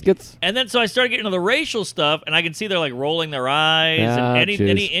 about the biscuits. And then so I started getting into the racial stuff, and I can see they're like rolling their eyes. Ah, And jeez.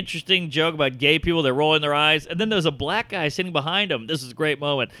 any interesting joke about gay people, they're rolling their eyes. And then there's a black guy sitting behind them. This is a great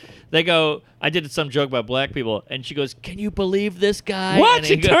moment. They go, I did some joke about black people, and she goes, can you believe this guy? What? And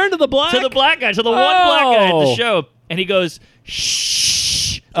She he goes- turned to the black? To the black guy, to the one black guy at the Oh. show. And he goes,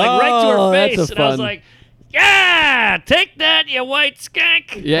 shh, like right to her Oh, face. that's a And I was fun- like, yeah, take that, you white skank.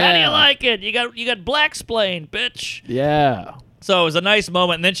 How do Yeah. you like it? You got black splain, bitch. Yeah. So it was a nice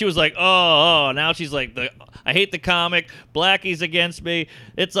moment, and then she was like, oh, now she's like, I hate the comic, Blackie's against me,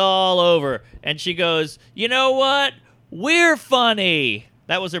 it's all over. And she goes, you know what? We're funny.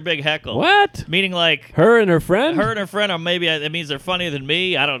 That was her big heckle. What? Meaning like, Her and her friend? her and her friend, or maybe it means they're funnier than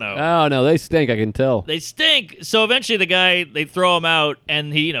me, I don't know. Oh, no, they stink, I can tell. They stink. So eventually the guy, they throw him out,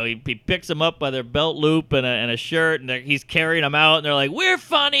 and he picks them up by their belt loop and a shirt, and he's carrying them out, and they're like, we're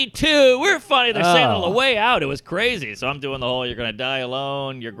funny too. We're funny. They're saying on the Oh. way out. It was crazy. So I'm doing the whole, you're going to die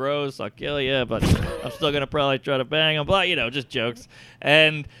alone. You're gross. I'll kill you, but I'm still going to probably try to bang him. But, just jokes.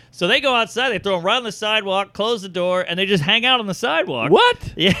 And so they go outside. They throw him right on the sidewalk, close the door, and they just hang out on the sidewalk. What?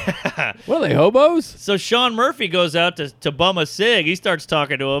 Yeah. What are they, hobos? So Sean Murphy goes out to bum a cig. He starts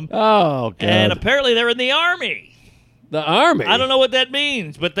talking to him. Oh, God. And apparently they're in the Army. The Army? I don't know what that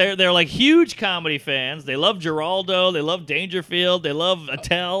means, but they're like huge comedy fans. They love Geraldo. They love Dangerfield. They love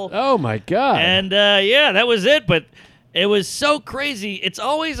Attell. Oh, my God. And, yeah, that was it. But it was so crazy. It's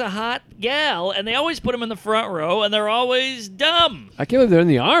always a hot gal, and they always put them in the front row, and they're always dumb. I can't believe they're in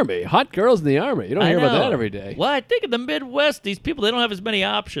the Army. Hot girls in the Army. You don't hear about know. that every day. Well, I think in the Midwest, these people, they don't have as many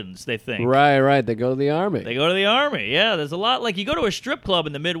options, they think. Right. They go to the Army. They go to the Army. Yeah, there's a lot. Like, you go to a strip club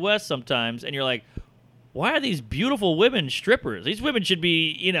in the Midwest sometimes, and you're like, why are these beautiful women strippers? These women should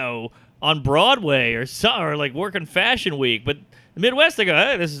be, on Broadway or like working Fashion Week. But the Midwest, they go,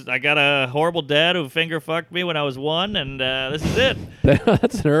 hey, I got a horrible dad who finger fucked me when I was 1, and this is it.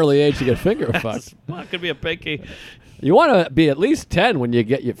 That's an early age to get finger fucked. Well, it could be a pinky. You want to be at least 10 when you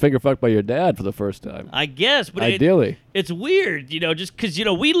get your finger fucked by your dad for the first time. I guess, but Ideally. it's weird, just because,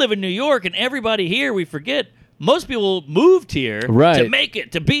 we live in New York, and everybody here, we forget, most people moved here Right. to make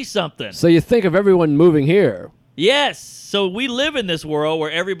it, to be something. So you think of everyone moving here. Yes. So we live in this world where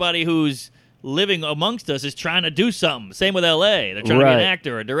everybody who's living amongst us is trying to do something. Same with L.A. They're trying to be Right. an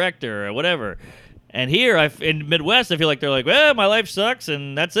actor, a director, or whatever. And here, in Midwest, I feel like they're like, well, my life sucks,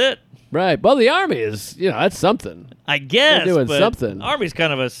 and that's it. Right. Well, the Army is, that's something. I guess. They're doing but something. Army's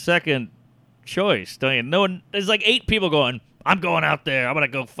kind of a second choice, don't you? No one. There's like 8 people going, I'm going out there. I'm going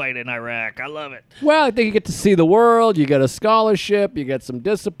to go fight in Iraq. I love it. Well, I think you get to see the world. You get a scholarship. You get some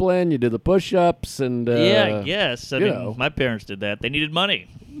discipline. You do the push-ups. And, Yeah, I guess. I you mean, know. my parents did that. They needed money.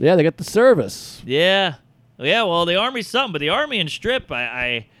 Yeah, they get the service. Yeah. Yeah, well, the Army's something, but the Army and strip,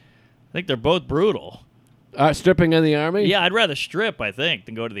 I think they're both brutal. Stripping in the Army? Yeah, I'd rather strip, I think,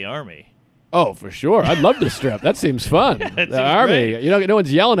 than go to the Army. Oh, for sure. I'd love to strip. That seems fun. That The seems Army, great. no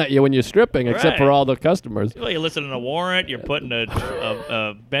one's yelling at you when you're stripping, except for Right. all the customers. Well, you're listening to Warrant. You're putting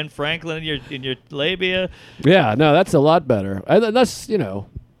a Ben Franklin in your labia. Yeah, no, that's a lot better. And that's,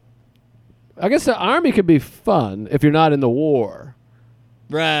 I guess the Army could be fun if you're not in the war.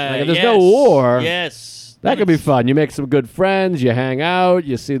 Right. Like, if there's no war, Yes. That could be fun. You make some good friends. You hang out.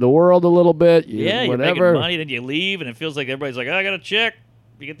 You see the world a little bit. Yeah, you're whatever. making money, then you leave, and it feels like everybody's like, oh, I got a check.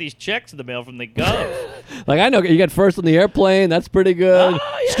 You get these checks in the mail from the Gov. Like, I know you get first on the airplane. That's pretty good.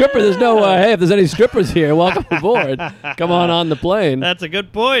 Oh, yeah. Stripper, there's no, hey, if there's any strippers here, welcome aboard. Come on the plane. That's a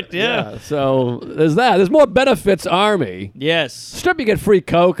good point. Yeah. So there's that. There's more benefits, Army. Yes. Strip, you get free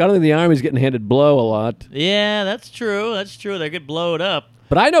Coke. I don't think the Army's getting handed blow a lot. Yeah, that's true. That's true. They get blowed up.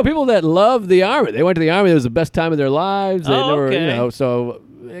 But I know people that love the Army. They went to the Army. It was the best time of their lives. They Oh, never, okay. So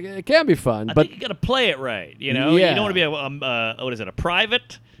it can be fun. I but think you got to play it right. You know, Yeah. you don't want to be a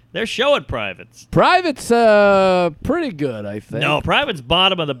private. They're showing privates. private's pretty good, I think. No, private's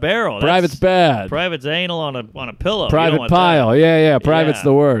bottom of the barrel. Private's bad. Private's anal on a pillow. You don't Private want pile. that. Yeah. Private's Yeah.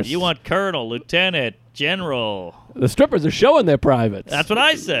 the worst. You want colonel, lieutenant, general. The strippers are showing their privates. That's what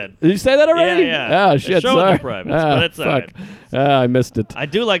I said. Did you say that already? Yeah. Oh, They're shit, showing sorry. their privates, but it's all fuck. I missed it. I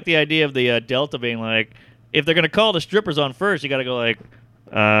do like the idea of the Delta being like, if they're gonna call the strippers on first, you got to go like,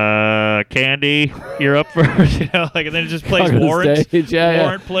 Candy, you're up first. You know, like, and then it just plays Come to the Warrant. stage, yeah.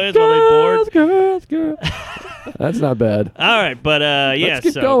 Warrant plays while they board. Girls. That's not bad. All right, but yeah. Let's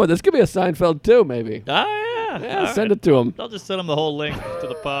keep so, going. This could be a Seinfeld too, maybe. Oh yeah. Yeah, All send right. it to him. I'll just send him the whole link to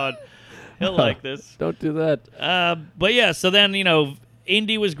the pod. He'll like this. Don't do that. But yeah, so then,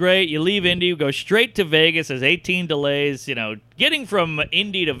 Indy was great. You leave Indy, you go straight to Vegas. There's 18 delays. Getting from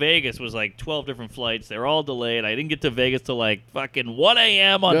Indy to Vegas was like 12 different flights. They were all delayed. I didn't get to Vegas till like fucking 1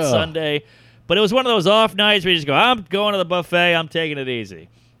 a.m. on Ugh. Sunday. But it was one of those off nights where you just go, I'm going to the buffet. I'm taking it easy.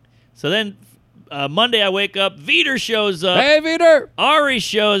 So then Monday I wake up. Veter shows up. Hey, Veter. Ari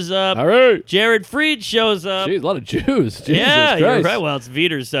shows up. All right. Jared Freed shows up. Jeez, a lot of Jews. Jesus Yeah, Christ. you're right. Well, it's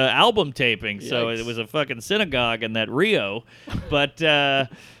Veter's album taping, so Yikes. it was a fucking synagogue in that Rio. But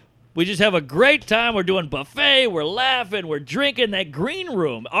we just have a great time. We're doing buffet. We're laughing. We're drinking. That green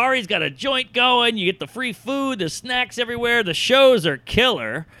room. Ari's got a joint going. You get the free food. The snacks everywhere. The shows are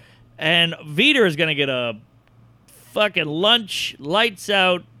killer. And Veter is going to get a fucking lunch, lights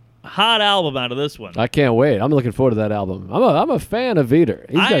out, hot album out of this one. I can't wait. I'm looking forward to that album. I'm a fan of Veter.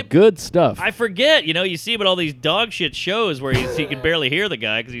 He's got good stuff. I forget, you see him at all these dog shit shows where he can barely hear the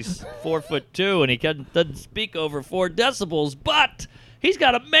guy because he's 4'2" and he doesn't speak over 4 decibels, but he's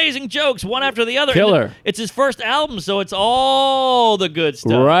got amazing jokes, one after the other. Killer. And it's his first album, so it's all the good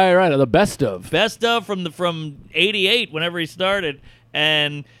stuff. Right. The best of. Best of from '88, whenever he started,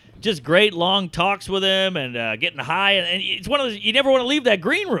 and just great long talks with him and getting high. And it's one of those, you never want to leave that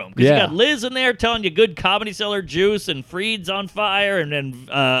green room because Yeah. you got Liz in there telling you good Comedy Cellar juice, and Freed's on fire, and then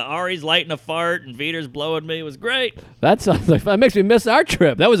Ari's lighting a fart, and Veter's blowing me. It was great. That sounds like that makes me miss our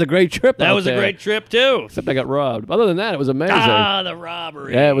trip. That was a great trip. That out was there. a great trip, too. Except I got robbed. Other than that, it was amazing. The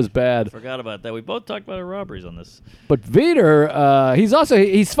robbery. Yeah, it was bad. Forgot about that. We both talked about our robberies on this. But Veter,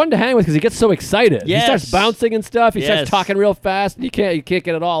 he's fun to hang with because he gets so excited. Yes. He starts bouncing and stuff. He Yes. starts talking real fast, and you can't get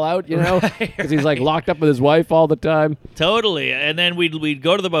it all out, because he's like locked up with his wife all the time. Totally. And then we'd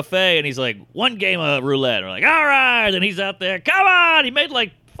go to the buffet, and he's like, one game of roulette. And we're like, all right. And he's out there. Come on. He made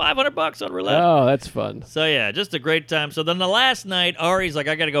like $500 on roulette. Oh, that's fun. So, yeah, just a great time. So then the last night, Ari's like,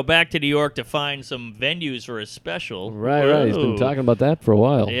 I got to go back to New York to find some venues for his special. Right. He's been Whoa. talking about that for a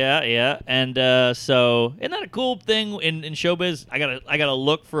while. Yeah. And so, isn't that a cool thing in showbiz? I gotta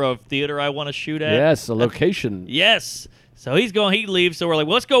look for a theater I want to shoot at. Yes, a location. Yes. So he leaves. So we're like,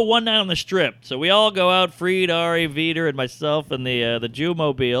 well, let's go one night on the Strip. So we all go out, Freed, Ari, Veter, and myself, and the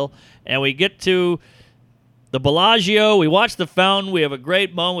Jew-mobile, and we get to the Bellagio. We watch the fountain. We have a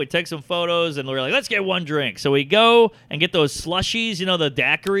great moment. We take some photos, and we're like, let's get one drink. So we go and get those slushies, the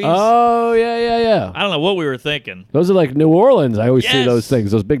daiquiris. Oh, yeah. I don't know what we were thinking. Those are like New Orleans. I always see Yes. those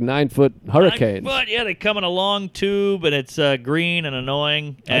things, those big 9-foot hurricanes. But yeah, they come in a long tube, and it's green and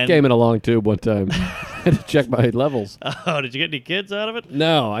annoying. I And, came in a long tube one time. I had to check my levels. Oh, did you get any kids out of it?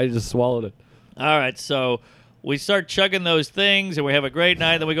 No, I just swallowed it. All right, so we start chugging those things, and we have a great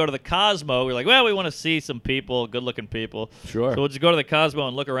night. Then we go to the Cosmo. We're like, well, we want to see some people, good-looking people. Sure. So we'll just go to the Cosmo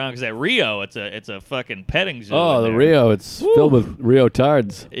and look around, because at Rio, it's a fucking petting zoo. Oh, in the there. Rio. It's filled with Rio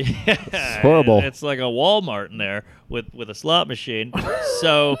tards. Yeah, It's horrible. It's like a Walmart in there with a slot machine.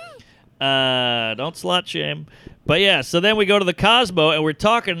 So don't slot shame. But yeah, so then we go to the Cosmo, and we're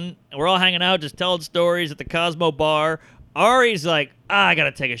talking, and we're all hanging out, just telling stories at the Cosmo bar. Ari's like, I got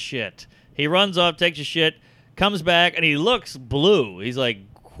to take a shit. He runs off, takes a shit, comes back, and he looks blue. He's like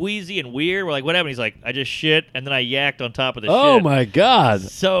queasy and weird. We're like, what happened? He's like, I just shit, and then I yacked on top of the shit. Oh, my God.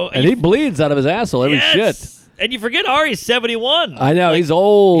 So And he bleeds out of his asshole every shit. And you forget Ari's 71. I know. He's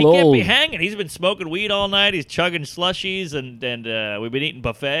old, He can't old. be hanging. He's been smoking weed all night. He's chugging slushies, and we've been eating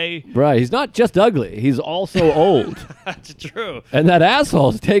buffet. Right. He's not just ugly. He's also old. That's true. And that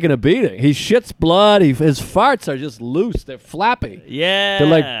asshole's taking a beating. He shits blood. His farts are just loose. They're flappy. Yeah. They're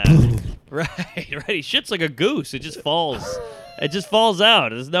like... right. He shits like a goose. It just falls. It just falls out.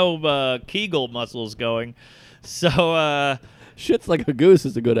 There's no Kegel muscles going. So, Shit's Like a Goose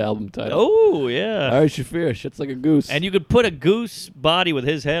is a good album title. oh, yeah. Ari Shaffir, Shit's Like a Goose. And you could put a goose body with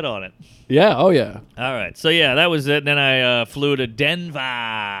his head on it. Yeah, oh yeah. All right. So, yeah, that was it. And then I flew to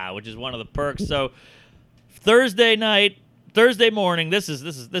Denver, which is one of the perks. So, Thursday morning, this is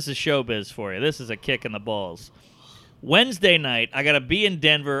showbiz for you. This is a kick in the balls. Wednesday night, I got to be in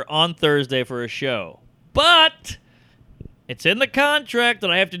Denver on Thursday for a show. But it's in the contract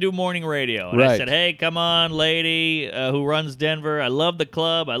that I have to do morning radio. And I Right. said, hey, come on, lady who runs Denver. I love the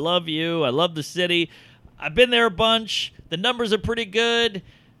club. I love you. I love the city. I've been there a bunch. The numbers are pretty good.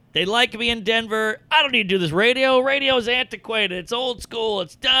 They like me in Denver. I don't need to do this radio. Radio's antiquated. It's old school.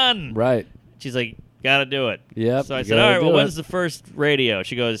 It's done. Right. She's like, gotta do it. Yep, So I you said, gotta all right, well, do when's it. the first radio?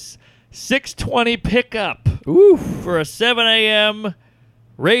 She goes, 6:20 pickup Oof. for a 7 a.m.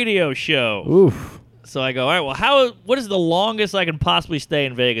 radio show. Oof. So I go, all right, well, what is the longest I can possibly stay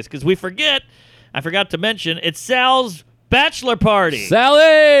in Vegas? Because I forgot to mention, it's Sal's bachelor party.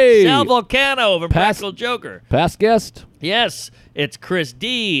 Sally! Sal Volcano of Past- Impractical Joker. Past guest? Yes, it's Chris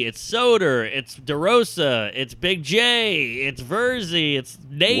D, it's Soder, it's DeRosa, it's Big J, it's Verzi, it's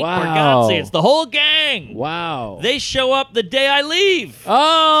Nate Wow. Bargatze, it's the whole gang. Wow. They show up the day I leave.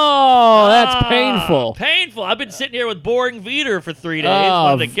 Oh, that's painful. Painful. I've been sitting here with boring Veter for 3 days, Oh,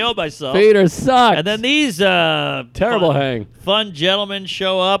 wanting to kill myself. Peter sucks. And then these Terrible hang. fun gentlemen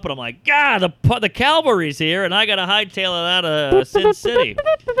show up, and I'm like, God, the cavalry's here, and I got to hightail it out of Sin City.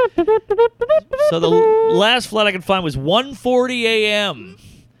 So the last flight I could find was 1:40 a.m.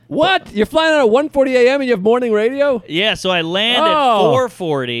 What? You're flying out at 1:40 a.m. and you have morning radio? Yeah, so I land at Oh.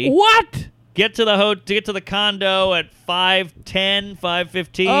 4:40. What? Get to the condo at 5:10,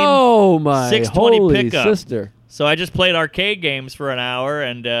 5:15. Oh, my 6:20 holy pickup. sister. So I just played arcade games for an hour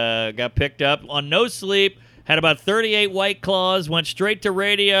and got picked up on no sleep. Had about 38 White Claws, went straight to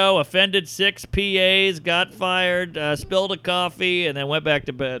radio, offended 6 PAs, got fired, spilled a coffee, and then went back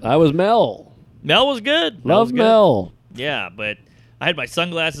to bed. I was Mel. Mel was good. Love was good. Mel. Yeah, but I had my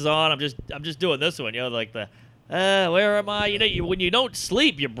sunglasses on. I'm just doing this one, like the where am I? When you don't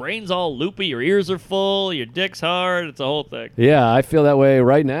sleep, your brain's all loopy, your ears are full, your dick's hard. It's a whole thing. Yeah, I feel that way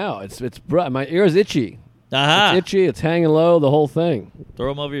right now. It's my ear's itchy. Aha! It's itchy. It's hanging low. The whole thing. Throw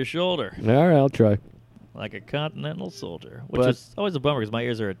them over your shoulder All right, I'll try. like a continental soldier, which But- is always a bummer because my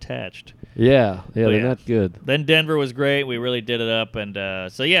ears are attached. Yeah, they're yeah. not good. Then Denver was great. We really did it up, and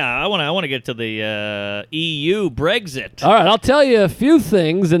so yeah, I want to get to the EU Brexit. All right, I'll tell you a few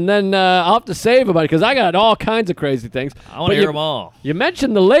things, and then I'll have to save about it because I got all kinds of crazy things. I want to hear them all. You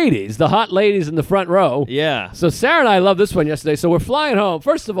mentioned the ladies, the hot ladies in the front row. Yeah. So Sarah and I loved this one yesterday. So we're flying home.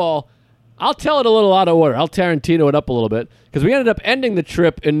 First of all, I'll tell it a little out of order. I'll Tarantino it up a little bit because we ended up ending the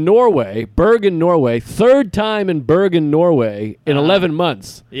trip in Norway, Bergen, Norway. Third time in Bergen, Norway in 11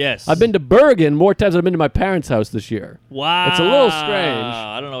 months. Yes. I've been to Bergen more times than I've been to my parents' house this year. Wow. It's a little strange.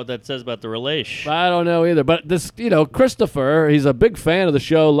 I don't know what that says about the relation. I don't know either. But this, Christopher, he's a big fan of the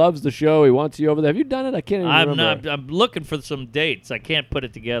show, loves the show. He wants you over there. Have you done it? I can't even remember. I'm looking for some dates. I can't put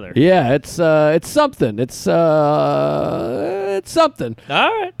it together. Yeah, it's something. It's something. All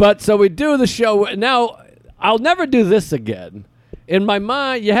right. But so we do the show. Now, I'll never do this again. In my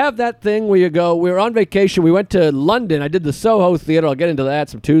mind, you have that thing where you go, we were on vacation. We went to London. I did the Soho Theatre. I'll get into that.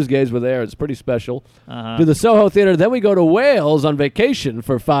 Some Tuesdays were there. It's pretty special. Uh-huh. Do the Soho Theatre. Then we go to Wales on vacation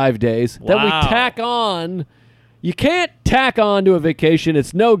for 5 days. Then we Wow. tack on. You can't tack on to a vacation.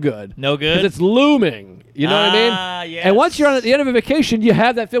 It's no good. No good? Because it's looming. You know what I mean? Yes. And once you're on at the end of a vacation, you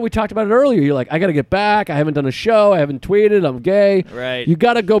have that feel. We talked about it earlier. You're like, I got to get back. I haven't done a show. I haven't tweeted. I'm gay. Right. You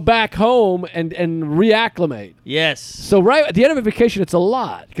got to go back home and reacclimate. Yes. So right at the end of a vacation, it's a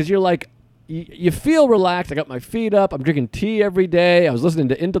lot because you're like, you feel relaxed. I got my feet up. I'm drinking tea every day. I was listening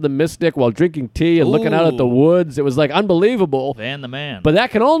to Into the Mystic while drinking tea and looking out at the Ooh. woods. It was like unbelievable. Van the man. But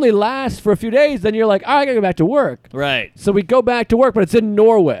that can only last for a few days. Then you're like, I got to go back to work. right. So we go back to work, but it's in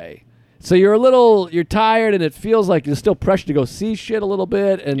Norway. So you're tired, and it feels like there's still pressure to go see shit a little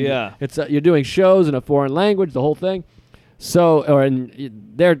bit, and Yeah. it's you're doing shows in a foreign language, the whole thing. So,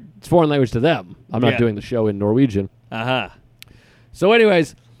 it's foreign language to them. I'm not Yeah. doing the show in Norwegian. Uh-huh. So,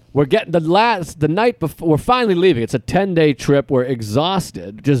 anyways, we're getting the night before. We're finally leaving. It's a 10-day trip. We're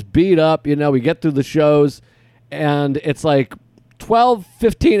exhausted, just beat up. We get through the shows, and it's like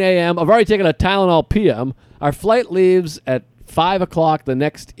 12:15 a.m. I've already taken a Tylenol PM. Our flight leaves at 5 o'clock the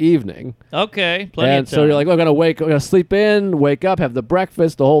next evening. Okay, plenty And of time. so you're like, we're gonna sleep in, wake up, have the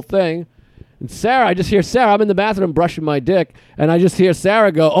breakfast, the whole thing. And Sarah, I just hear Sarah. I'm in the bathroom brushing my dick, and I just hear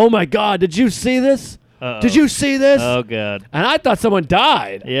Sarah go, "Oh my God, did you see this? Uh-oh. Did you see this?" Oh, God. And I thought someone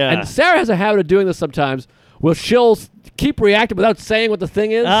died. Yeah. And Sarah has a habit of doing this sometimes. She'll keep reacting without saying what the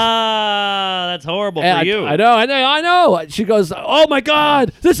thing is. That's horrible And for you. I know. She goes, "Oh my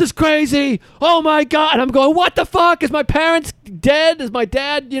God, this is crazy. Oh my God." And I'm going, "What the fuck? Is my parents dead? Is my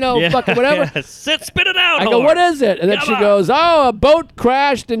dad, fucking whatever?" Yeah. Spit it out. I go, whore. "What is it?" And then Come she on. goes, "Oh, a boat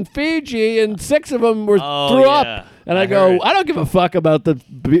crashed in Fiji and 6 of them threw yeah. up." And I go, heard. "I don't give a fuck about the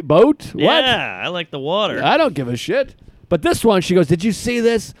boat. What? Yeah, I like the water. I don't give a shit." But this one, she goes, "Did you see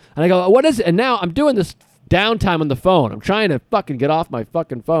this?" And I go, "What is it?" And now I'm doing this downtime on the phone. I'm trying to fucking get off my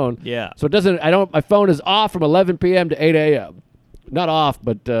fucking phone. Yeah. So it doesn't, my phone is off from 11 p.m. to 8 a.m. Not off,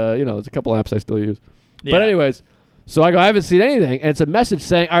 but, there's a couple apps I still use. Yeah. But anyways, so I go, "I haven't seen anything." And it's a message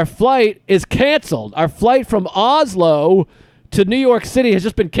saying, "Our flight is canceled. Our flight from Oslo to New York City has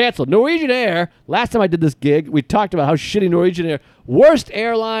just been canceled." Norwegian Air, last time I did this gig, we talked about how shitty Norwegian Air, worst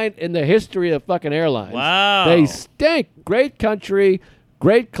airline in the history of fucking airlines. Wow. They stink. Great country,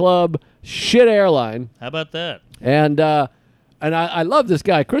 great club, shit airline. How about that? And I love this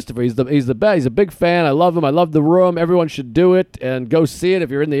guy, Christopher. He's the best. He's a big fan. I love him. I love the room. Everyone should do it and go see it if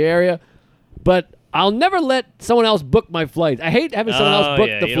you're in the area. But I'll never let someone else book my flights. I hate having someone else book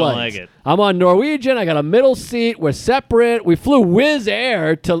the you flights. don't like it. I'm on Norwegian. I got a middle seat. We're separate. We flew Wizz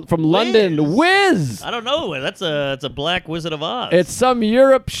Air from London. Wizz. I don't know. That's a black Wizard of Oz. It's some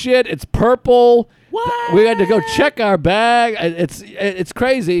Europe shit. It's purple. What? We had to go check our bag. It's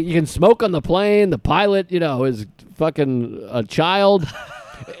crazy. You can smoke on the plane. The pilot, is fucking a child.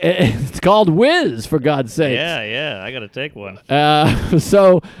 It's called Wizz, for God's sake. Yeah. I got to take one.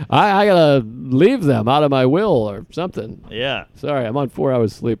 So I gotta leave them out of my will or something. Yeah. Sorry, I'm on 4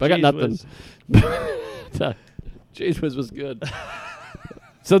 hours sleep. I got Jeez nothing. Cheese Whiz was good.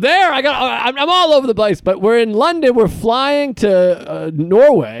 So there, I'm all over the place. But we're in London. We're flying to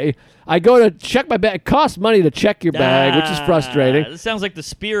Norway. I go to check my bag. It costs money to check your bag, which is frustrating. This sounds like the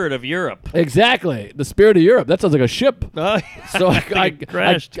spirit of Europe. Exactly. The Spirit of Europe. That sounds like a ship. Oh, So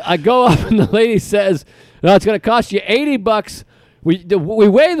crashed. I go up and the lady says, "No, it's going to cost you $80. We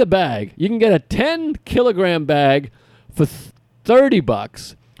weigh the bag. You can get a 10-kilogram bag for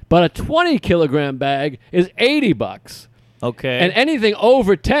 $30, but a 20-kilogram bag is $80. Okay. And anything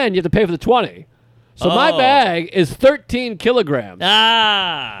over 10, you have to pay for the 20. So my Oh. bag is 13 kilograms.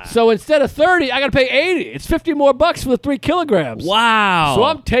 So instead of 30, I got to pay 80. It's 50 more bucks for the 3 kilograms. Wow. So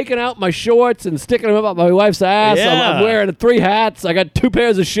I'm taking out my shorts and sticking them up my wife's ass. I'm Yeah. wearing 3 hats. I got 2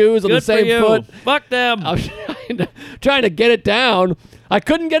 pairs of shoes on Good the same for you. foot. Fuck them. I was trying to get it down. I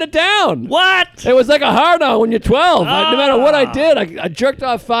couldn't get it down. What? It was like a hard-on when you're 12. No matter what I Ah. did, I jerked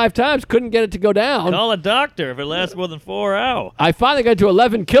off 5 times, couldn't get it to go down. Call a doctor if it lasts more than 4 hours. I finally got to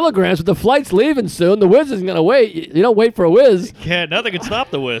 11 kilograms, but the flight's leaving soon. The Whiz isn't going to wait. You don't wait for a Whiz. Yeah, nothing can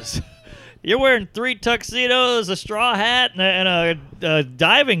stop the Whiz. You're wearing 3 tuxedos, a straw hat, and a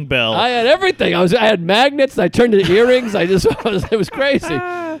diving belt. I had everything. I had magnets. I turned into earrings. It was crazy.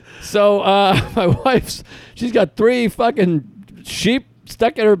 So my wife's, she's got 3 fucking sheep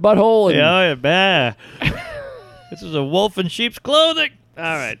stuck in her butthole. And Yeah, bah. This is a wolf in sheep's clothing. All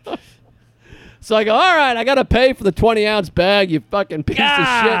right. So I go, all right, I got to pay for the 20-ounce bag, you fucking piece of shit.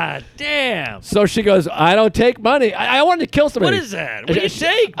 God damn. So she goes, I don't take money. I wanted to kill somebody. What is that? What do you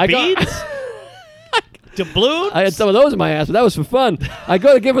take? I go- Beads? Doubloons? I had some of those in my ass, but that was for fun. I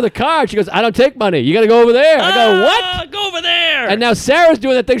go to give her the card. She goes, I don't take money. You got to go over there. I go, what? Go over there. And now Sarah's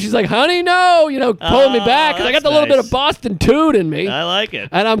doing that thing. She's like, honey, no, pulling me back. 'Cause I got that's the little bit nice. of Boston toot in me. I like it.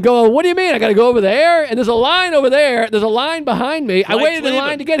 And I'm going, what do you mean? I got to go over there? And there's a line over there. There's a line behind me. I Flight's waited in leaving.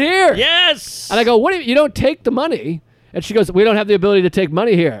 line to get here. Yes. And I go, what do you don't take the money? And she goes, we don't have the ability to take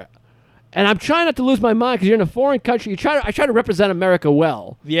money here. And I'm trying not to lose my mind because you're in a foreign country. I try to represent America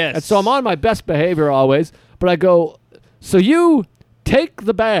well. Yes. And so I'm on my best behavior always. But I go, so you take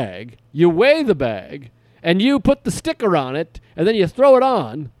the bag, you weigh the bag, and you put the sticker on it, and then you throw it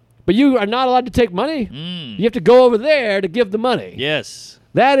on, but you are not allowed to take money? You have to go over there to give the money. Yes.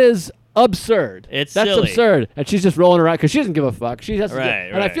 That is absurd. It's That's silly. absurd. And she's just rolling around because she doesn't give a fuck. She has to Right,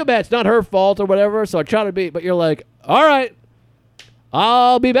 and I right. feel bad. It's not her fault or whatever, so I try to be, but you're like, all right,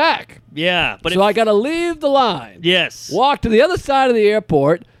 I'll be back. Yeah. But So I got to leave the line, yes. walk to the other side of the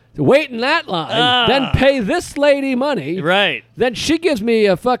airport, wait in that line, then pay this lady money. Right. Then she gives me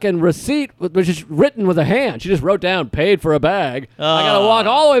a fucking receipt, which is written with a hand. She just wrote down, paid for a bag. I got to walk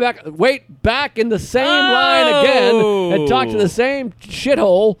all the way back, wait back in the same line again, and talk to the same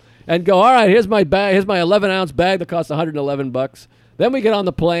shithole, and go, all right, here's my bag. Here's my 11-ounce bag that costs $111. Then we get on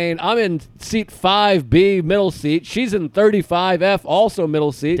the plane. I'm in seat 5B, middle seat. She's in 35F, also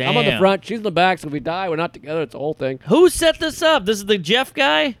middle seat. I'm on the Damn. front. She's in the back, so if we die, we're not together. It's the whole thing. Who set this up? This is the Jeff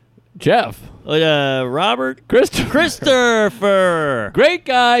guy? Jeff. Robert? Christopher. Great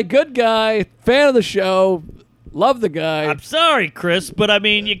guy, good guy, fan of the show. Love the guy. I'm sorry, Chris, but I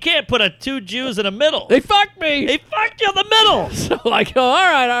mean, you can't put two Jews in the middle. They fucked me. They fucked you in the middle. So I go,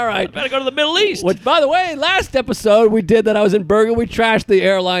 all right. Better go to the Middle East. Which, by the way, last episode we did that. I was in Bergen. We trashed the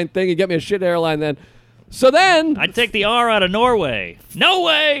airline thing. You get me a shit airline then. So then, I'd take the R out of Norway. No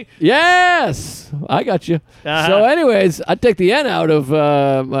way. yes, I got you. Uh-huh. So, anyways, I take the N out of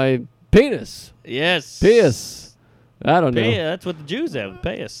my penis. Yes. Pius. I don't know. Yeah, that's what the Jews have.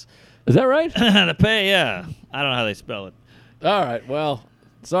 Payas. Is that right? The pay, yeah. I don't know how they spell it. All right. Well,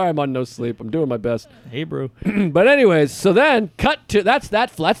 sorry, I'm on no sleep. I'm doing my best. Hebrew. But anyways, so then cut to that's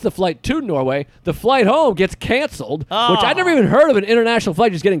the flight to Norway. The flight home gets canceled, which I never even heard of an international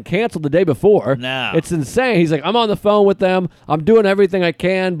flight just getting canceled the day before. No. It's insane. He's like, I'm on the phone with them. I'm doing everything I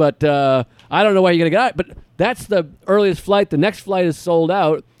can, but I don't know why you're gonna get out. But that's the earliest flight. The next flight is sold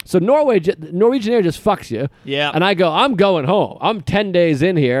out. So Norwegian Air just fucks you. Yeah. And I go, I'm going home. I'm 10 days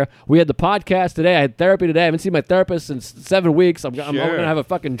in here. We had the podcast today. I had therapy today. I haven't seen my therapist in 7 weeks. I'm going to have a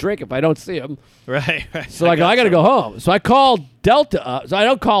fucking drink if I don't see him. Right. So I go, I got to go home. So I call Delta. So I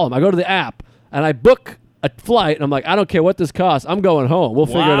don't call him. I go to the app, and I book a flight, and I'm like, I don't care what this costs. I'm going home. We'll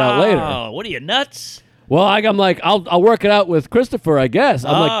figure it out later. What are you, nuts? Well, I'm like, I'll work it out with Christopher, I guess.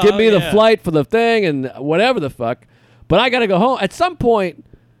 I'm like, give me the flight for the thing and whatever the fuck. But I got to go home. At some point,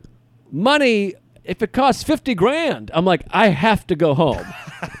 money, if it costs $50,000, I'm like, I have to go home.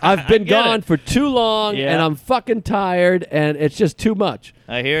 I've been gone for too long, and I'm fucking tired, and it's just too much.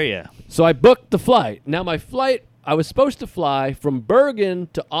 I hear you. So I booked the flight. Now my flight, I was supposed to fly from Bergen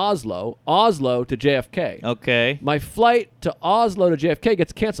to Oslo to JFK. Okay. My flight to Oslo to JFK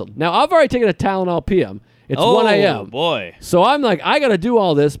gets canceled. Now I've already taken a Tylenol PM. It's 1 a.m. Oh, boy. So I'm like, I got to do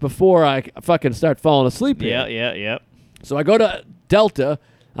all this before I fucking start falling asleep here. Yeah. So I go to Delta.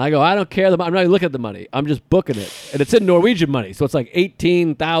 I go, I don't care. I'm not even looking at the money. I'm just booking it. And it's in Norwegian money. So it's like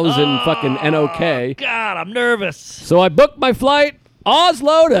 18,000 fucking NOK. God, I'm nervous. So I booked my flight,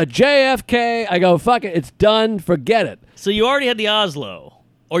 Oslo to JFK. I go, fuck it. It's done. Forget it. So you already had the Oslo,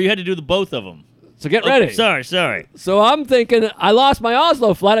 or you had to do the both of them? So get ready. Sorry. So I'm thinking, I lost my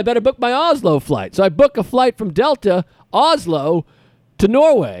Oslo flight. I better book my Oslo flight. So I book a flight from Delta, Oslo, to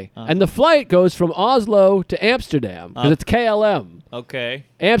Norway. And the flight goes from Oslo to Amsterdam because it's KLM. Okay.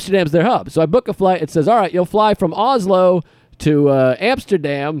 Amsterdam's their hub. So I book a flight. It says, all right, you'll fly from Oslo to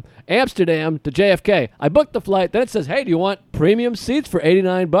Amsterdam to JFK. I booked the flight. Then it says, hey, do you want premium seats for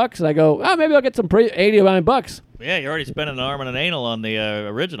 $89? And I go, oh, maybe I'll get some $89. Yeah, you already spent an arm and an anal on the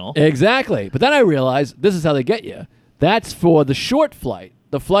original. Exactly. But then I realized this is how they get you. That's for the short flight,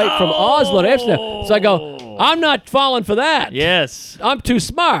 the flight from Oslo to Amsterdam. So I go, I'm not falling for that. Yes. I'm too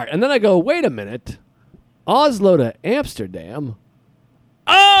smart. And then I go, wait a minute. Oslo to Amsterdam?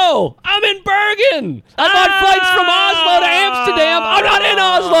 Oh, I'm in Bergen. I bought flights from Oslo to Amsterdam. I'm not in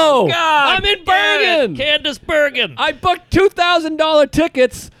Oslo. God, I'm in Bergen. Candace Bergen. I booked $2,000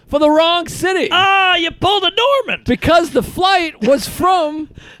 tickets for the wrong city. You pulled a Norman. Because the flight was from...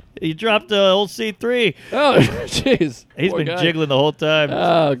 You dropped the old C3. Oh, jeez. He's Poor been guy. jiggling the whole time.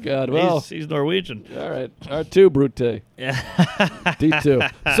 Oh, God. Well, He's Norwegian. all right. R2, Brute. Yeah.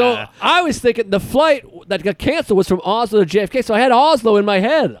 D2. So I was thinking the flight that got canceled was from Oslo to JFK, so I had Oslo in my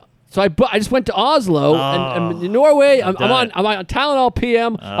head. So I just went to Oslo and in Norway. I'm on Tylenol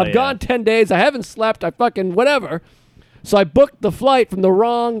PM. I've gone 10 days. I haven't slept. I fucking whatever. So I booked the flight from the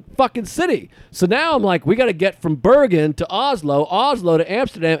wrong fucking city. So now I'm like, we got to get from Bergen to Oslo to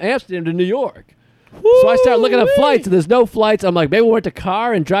Amsterdam to New York. So I start looking at flights, and there's no flights. I'm like, maybe we'll rent a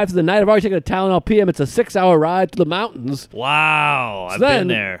car and drive through the night. I've already taken a Tylenol PM. It's a 6-hour ride to the mountains. Wow. I've Then,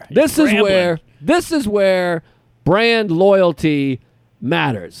 been there. This is where brand loyalty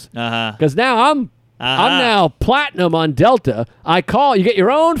matters. Because now I'm now platinum on Delta. You get your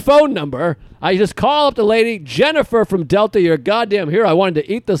own phone number. I just call up the lady, Jennifer from Delta. You're a goddamn hero. I wanted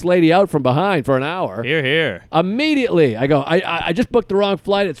to eat this lady out from behind for an hour. Here. Immediately, I go, I just booked the wrong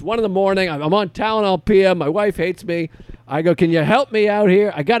flight. It's 1 a.m. I'm on Tylenol PM. My wife hates me. I go, can you help me out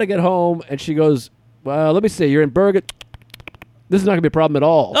here? I got to get home. And she goes, well, let me see. You're in Bergen. This is not going to be a problem at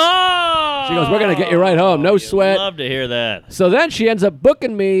all. Oh! She goes, we're going to get you right home. No You sweat. Love to hear that. So then she ends up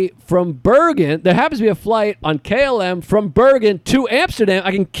booking me from Bergen. There happens to be a flight on KLM from Bergen to Amsterdam.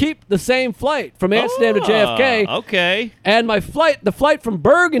 I can keep the same flight from Amsterdam to JFK. Okay. And the flight from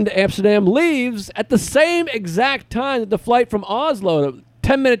Bergen to Amsterdam leaves at the same exact time that the flight from Oslo.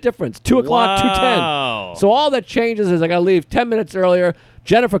 10-minute difference. 2 o'clock, Wow. 2:10. So all that changes is I got to leave 10 minutes earlier.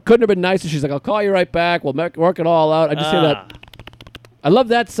 Jennifer couldn't have been nicer. She's like, I'll call you right back. We'll work it all out. I just hear that. I love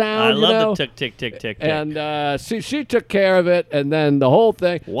that sound. I you love know? the tick, tick, tick, tick, tick. And she took care of it, and then the whole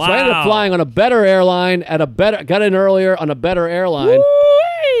thing. Wow. So I ended up flying on a better airline got in earlier on a better airline.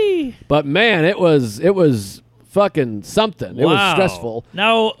 Woo-wee. But man, it was fucking something. It was Wow. stressful.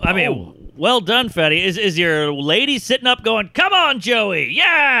 Now, I mean, Oh. well done, Fetty. Is your lady sitting up going, come on, Joey?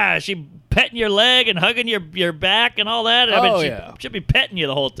 Yeah. She petting your leg and hugging your back and all that? I mean, Oh, she yeah. should be petting you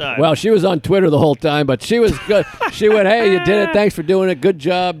the whole time. Well, she was on Twitter the whole time, but she was good. She went, "Hey, you did it. Thanks for doing it. Good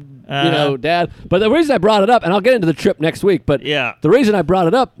job, Dad." But the reason I brought it up, and I'll get into the trip next week, but Yeah. the reason I brought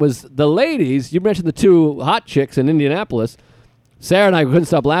it up was the ladies. You mentioned the two hot chicks in Indianapolis. Sarah and I couldn't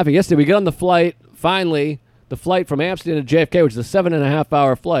stop laughing. Yesterday, we get on the flight, finally, the flight from Amsterdam to JFK, which is a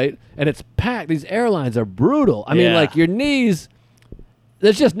 7.5-hour flight, and it's packed. These airlines are brutal. I mean, Yeah. like, your knees...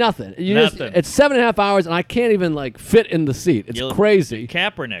 There's just nothing. Nothing. It's 7.5 hours, and I can't even, like, fit in the seat. It's crazy.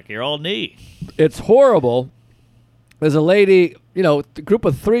 Kaepernick, you're all knee. It's horrible. There's a lady, a group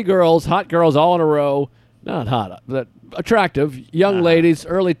of 3 girls, hot girls all in a row. Not hot, but attractive, young ladies,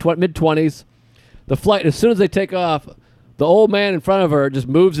 mid-20s. The flight, as soon as they take off, the old man in front of her just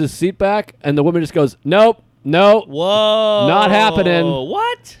moves his seat back, and the woman just goes, nope, no. Whoa. Not happening.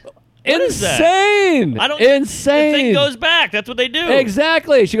 What? What is that? Insane. Insane. The thing goes back. That's what they do.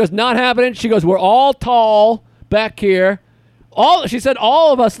 Exactly. She goes, not happening. She goes, we're all tall back here. She said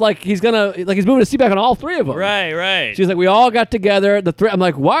all of us, he's moving his seat back on all 3 of them. Right, right. She's like, we all got together. The 3. I'm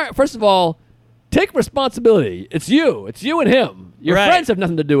like, why? First of all, take responsibility. It's you and him. Your Right. friends have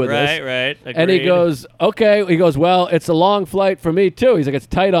nothing to do with this. Right. And he Agreed. goes, okay. He goes, well, it's a long flight for me too. He's like, it's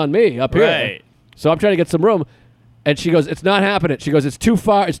tight on me up here. Right. So I'm trying to get some room. And she goes, it's not happening. She goes, it's too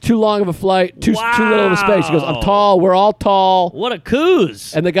far. It's too long of a flight. Too little of a space. She goes, I'm tall. We're all tall. What a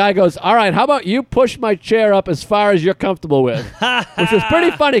coos. And the guy goes, all right, how about you push my chair up as far as you're comfortable with? Which was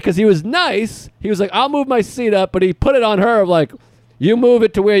pretty funny because he was nice. He was like, I'll move my seat up. But he put it on her of like, you move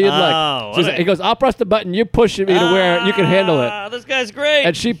it to where you'd like. So he goes, I'll press the button. You push me to where you can handle it. This guy's great.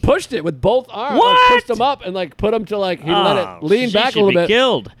 And she pushed it with both arms. What? Like, pushed him up and like put him to like, he let it lean she back a should little be bit.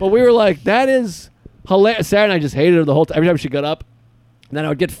 killed. But we were like, that is hilarious. Sarah and I just hated her the whole time. Every time she got up. And then I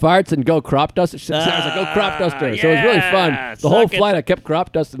would get farts and go crop dust. Sarah's like, go crop dust her. So it was really fun. The whole suck it. flight I kept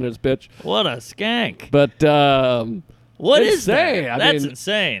crop dusting this bitch. What a skank. But What is insane. that? I That's mean,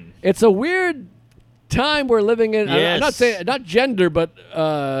 insane. it's a weird time we're living in. I'm Yes. not saying not gender, but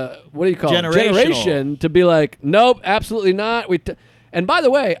what do you call it? Generational. Generation to be like, nope, absolutely not. And by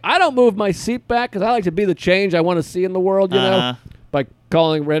the way, I don't move my seat back because I like to be the change I want to see in the world. You know, by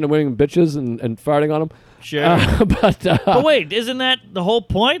calling random women bitches and farting on them. Sure. But wait, isn't that the whole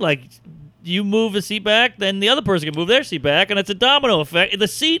point? Like, you move a seat back, then the other person can move their seat back, and it's a domino effect. The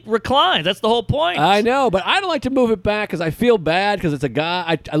seat reclines. That's the whole point. I know, but I don't like to move it back because I feel bad because it's a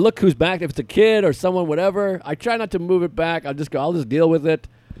guy. I look who's back. If it's a kid or someone, whatever, I try not to move it back. I'll just deal with it.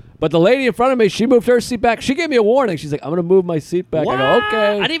 But the lady in front of me, she moved her seat back. She gave me a warning. She's like, I'm going to move my seat back. What? I go, okay.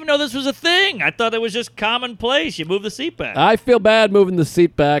 I didn't even know this was a thing. I thought it was just commonplace. You move the seat back. I feel bad moving the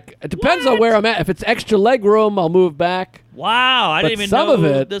seat back. It depends on where I'm at. If it's extra leg room, I'll move back. Wow, I But didn't even some know of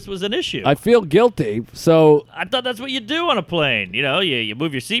it, this was an issue. I feel guilty. So I thought that's what you do on a plane. You know, you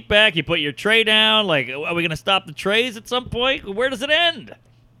move your seat back, you put your tray down. Like, are we going to stop the trays at some point? Where does it end?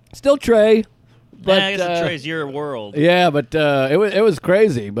 still tray. But, I guess the tray's your world. Yeah, but it was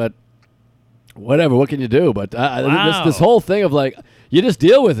crazy. But whatever, what can you do? But Wow. this whole thing of like, you just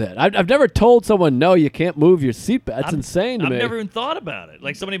deal with it. I've never told someone, no, you can't move your seat back. That's insane to I've me. never even thought about it.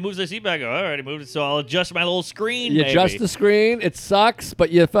 Like, somebody moves their seat back, I go, all right, I moved it, so I'll adjust my little screen. You maybe. adjust the screen. It sucks,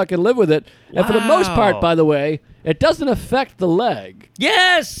 but you fucking live with it. And for the most part, Wow. by the way, it doesn't affect the leg.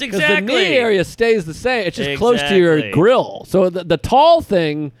 Yes, Because exactly. the knee area stays the same. It's just close to your Exactly. grill. So the tall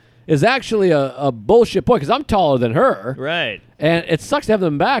thing is actually a bullshit point because I'm taller than her. Right. And it sucks to have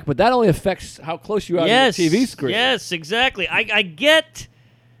them back, but that only affects how close you are Yes. to the TV screen. Yes, exactly. I get.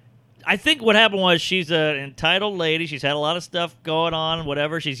 I think what happened was she's an entitled lady. She's had a lot of stuff going on,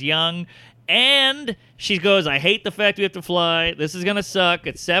 whatever. She's young. And she goes, I hate the fact we have to fly. This is going to suck.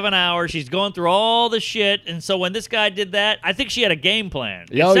 It's 7 hours. She's going through all the shit. And so when this guy did that, I think she had a game plan.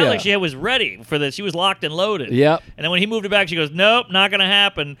 It Oh, sounded yeah. like she was ready for this. She was locked and loaded. Yep. And then when he moved it back, she goes, nope, not going to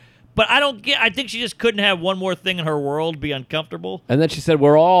happen. But I think she just couldn't have one more thing in her world be uncomfortable. And then she said,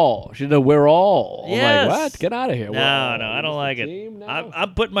 "We're all." She said, "We're all." Yes. I'm like, what? Get out of here. No, I don't like it.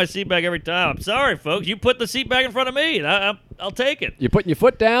 I'm putting my seat back every time. I'm sorry, folks. You put the seat back in front of me, and I'll take it. You're putting your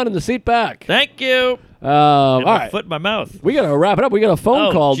foot down and the seat back. Thank you. All My right. foot in my mouth. We got to wrap it up. We got a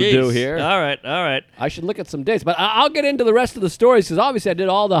phone call to do jeez. here. All right. I should look at some dates, but I'll get into the rest of the stories because obviously I did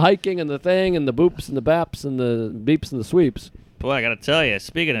all the hiking and the thing and the boops and the baps and the beeps and the sweeps. Boy, I got to tell you,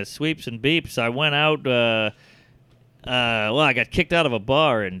 speaking of sweeps and beeps, I went out, I got kicked out of a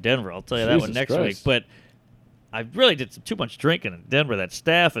bar in Denver. I'll tell you that one Jesus next Christ. week. But I really did too much drinking in Denver. That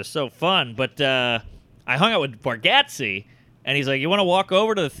staff is so fun. But I hung out with Bargatze, and he's like, you want to walk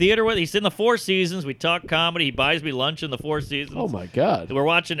over to the theater with? He's in the Four Seasons. We talk comedy. He buys me lunch in the Four Seasons. Oh, my God. We're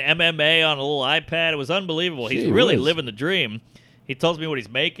watching MMA on a little iPad. It was unbelievable. He's Gee really whiz. living the dream. He tells me what he's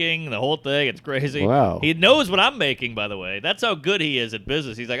making, the whole thing. It's crazy. Wow. He knows what I'm making, by the way. That's how good he is at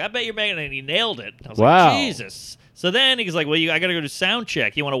business. He's like, I bet you're making it, and he nailed it. I was Wow. like, Jesus. So then he's like, well, I got to go to sound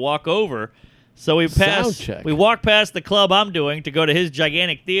check. You want to walk over? So we Sound check. We walk past the club I'm doing to go to his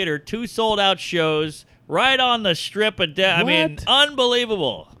gigantic theater. 2 sold-out shows right on the strip of I mean, What?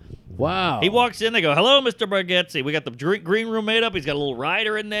 unbelievable. Wow. He walks in, they go, hello, Mr. Bargatze. We got the green room made up. He's got a little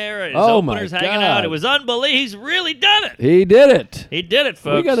rider in there. His Oh, my opener's hanging God. out. It was unbelievable. He's really done it. He did it. He did it,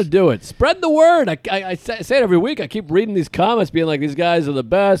 folks. We got to do it. Spread the word. I say it every week. I keep reading these comments being like, these guys are the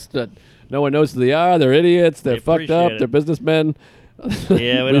best. No one knows who they are. They're idiots. They're We fucked up. appreciate it. They're businessmen.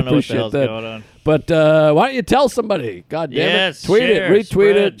 Yeah, we don't know what the appreciate hell's that. going on. But why don't you tell somebody? God damn Yes, it. Tweet share, it, retweet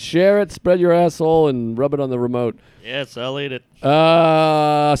spread. it, share it, spread your asshole, and rub it on the remote. Yes, I'll eat it.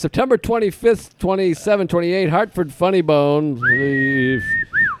 September 25th, 27, 28, Hartford Funny Bone.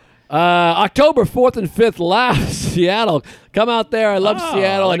 October 4th and 5th, Laugh, Seattle. Come out there. I love Oh,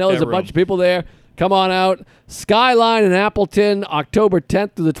 Seattle. I I like know there's that a bunch room. of people there. Come on out. Skyline in Appleton, October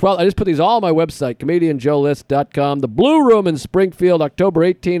 10th to the 12th. I just put these all on my website, comedianjoelist.com. The Blue Room in Springfield, October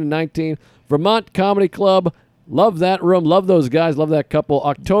 18 and 19. Vermont Comedy Club. Love that room. Love those guys. Love that couple.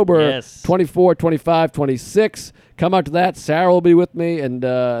 October Yes. 24, 25, 26. Come out to that. Sarah will be with me, and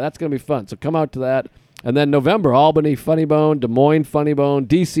that's going to be fun. So come out to that. And then November, Albany Funny Bone, Des Moines Funny Bone,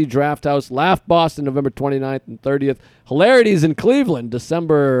 DC Draft House, Laugh Boston, November 29th and 30th. Hilarities in Cleveland,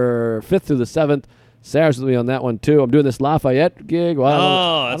 December 5th through the 7th. Sarah's with me on that one, too. I'm doing this Lafayette gig. Well,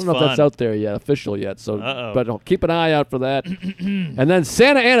 I that's don't know if that's fun. out there yet, official yet. So, Uh-oh. but I'll keep an eye out for that. And then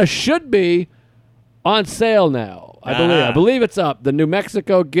Santa Ana should be on sale now. I believe it's up. The New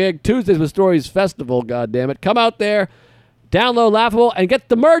Mexico gig, Tuesdays with Stories Festival, goddammit. Come out there, download Laughable, and get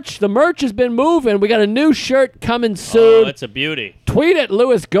the merch. The merch has been moving. We got a new shirt coming soon. Oh, it's a beauty. Tweet at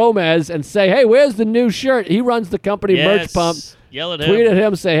Luis Gomez and say, hey, where's the new shirt? He runs the company Merch Yes. Pump. Yell at Tweet him. at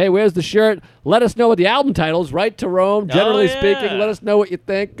him, say, hey, where's the shirt? Let us know what the album titles, Right to Rome, generally yeah. speaking. Let us know what you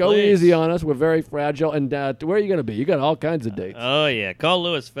think. Go Please. easy on us. We're very fragile. And where are you going to be? You got all kinds of dates. Oh, yeah. Call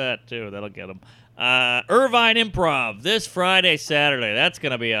Lewis Fat, too. That'll get him. Irvine Improv this Friday, Saturday. That's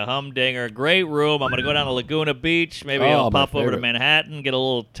going to be a humdinger. Great room. I'm going to go down to Laguna Beach. Maybe Oh, I'll my pop over to favorite. Manhattan, get a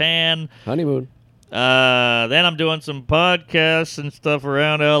little tan. Honeymoon. Then I'm doing some podcasts and stuff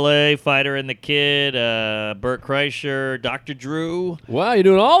around L.A. Fighter and the Kid, Burt Kreischer, Dr. Drew. Wow, you're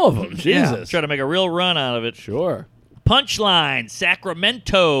doing all of them. Yeah, Jesus. trying to make a real run out of it. Sure. Punchline,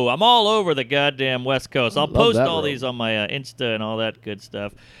 Sacramento. I'm all over the goddamn West Coast. I'll love post that all room. these on my Insta and all that good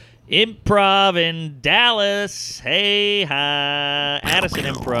stuff. Improv in Dallas. Hey, hi. Addison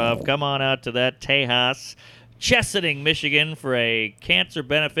Improv. Come on out to that. Tejas. Chesaning, Michigan for a cancer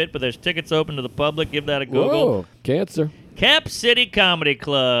benefit, but there's tickets open to the public. Give that a Google. Whoa, cancer. Cap City Comedy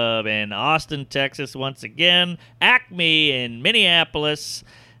Club in Austin, Texas, once again. Acme in Minneapolis.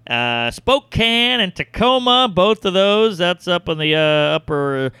 Spokane and Tacoma, both of those. That's up in the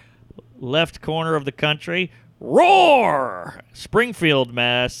upper left corner of the country. Roar! Springfield,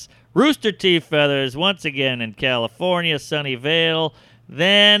 Mass. Rooster Teeth Feathers, once again in California, Sunnyvale.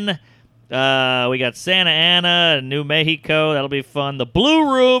 Then we got Santa Ana and New Mexico. That'll be fun. The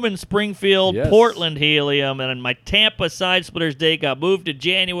Blue Room in Springfield, Yes. Portland Helium, and then my Tampa Side Splitters date got moved to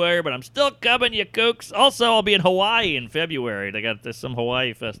January, but I'm still coming, you kooks. Also, I'll be in Hawaii in February. They got some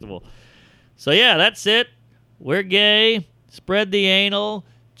Hawaii festival. So yeah, that's it. We're gay. Spread the anal.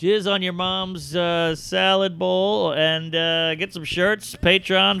 Jizz on your mom's salad bowl, and get some shirts,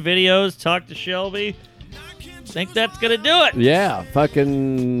 Patreon videos. Talk to Shelby. Think that's gonna do it. Yeah,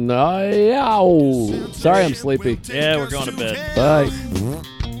 fucking. Yeah. Sorry, I'm sleepy. Yeah, we're going to bed. Bye.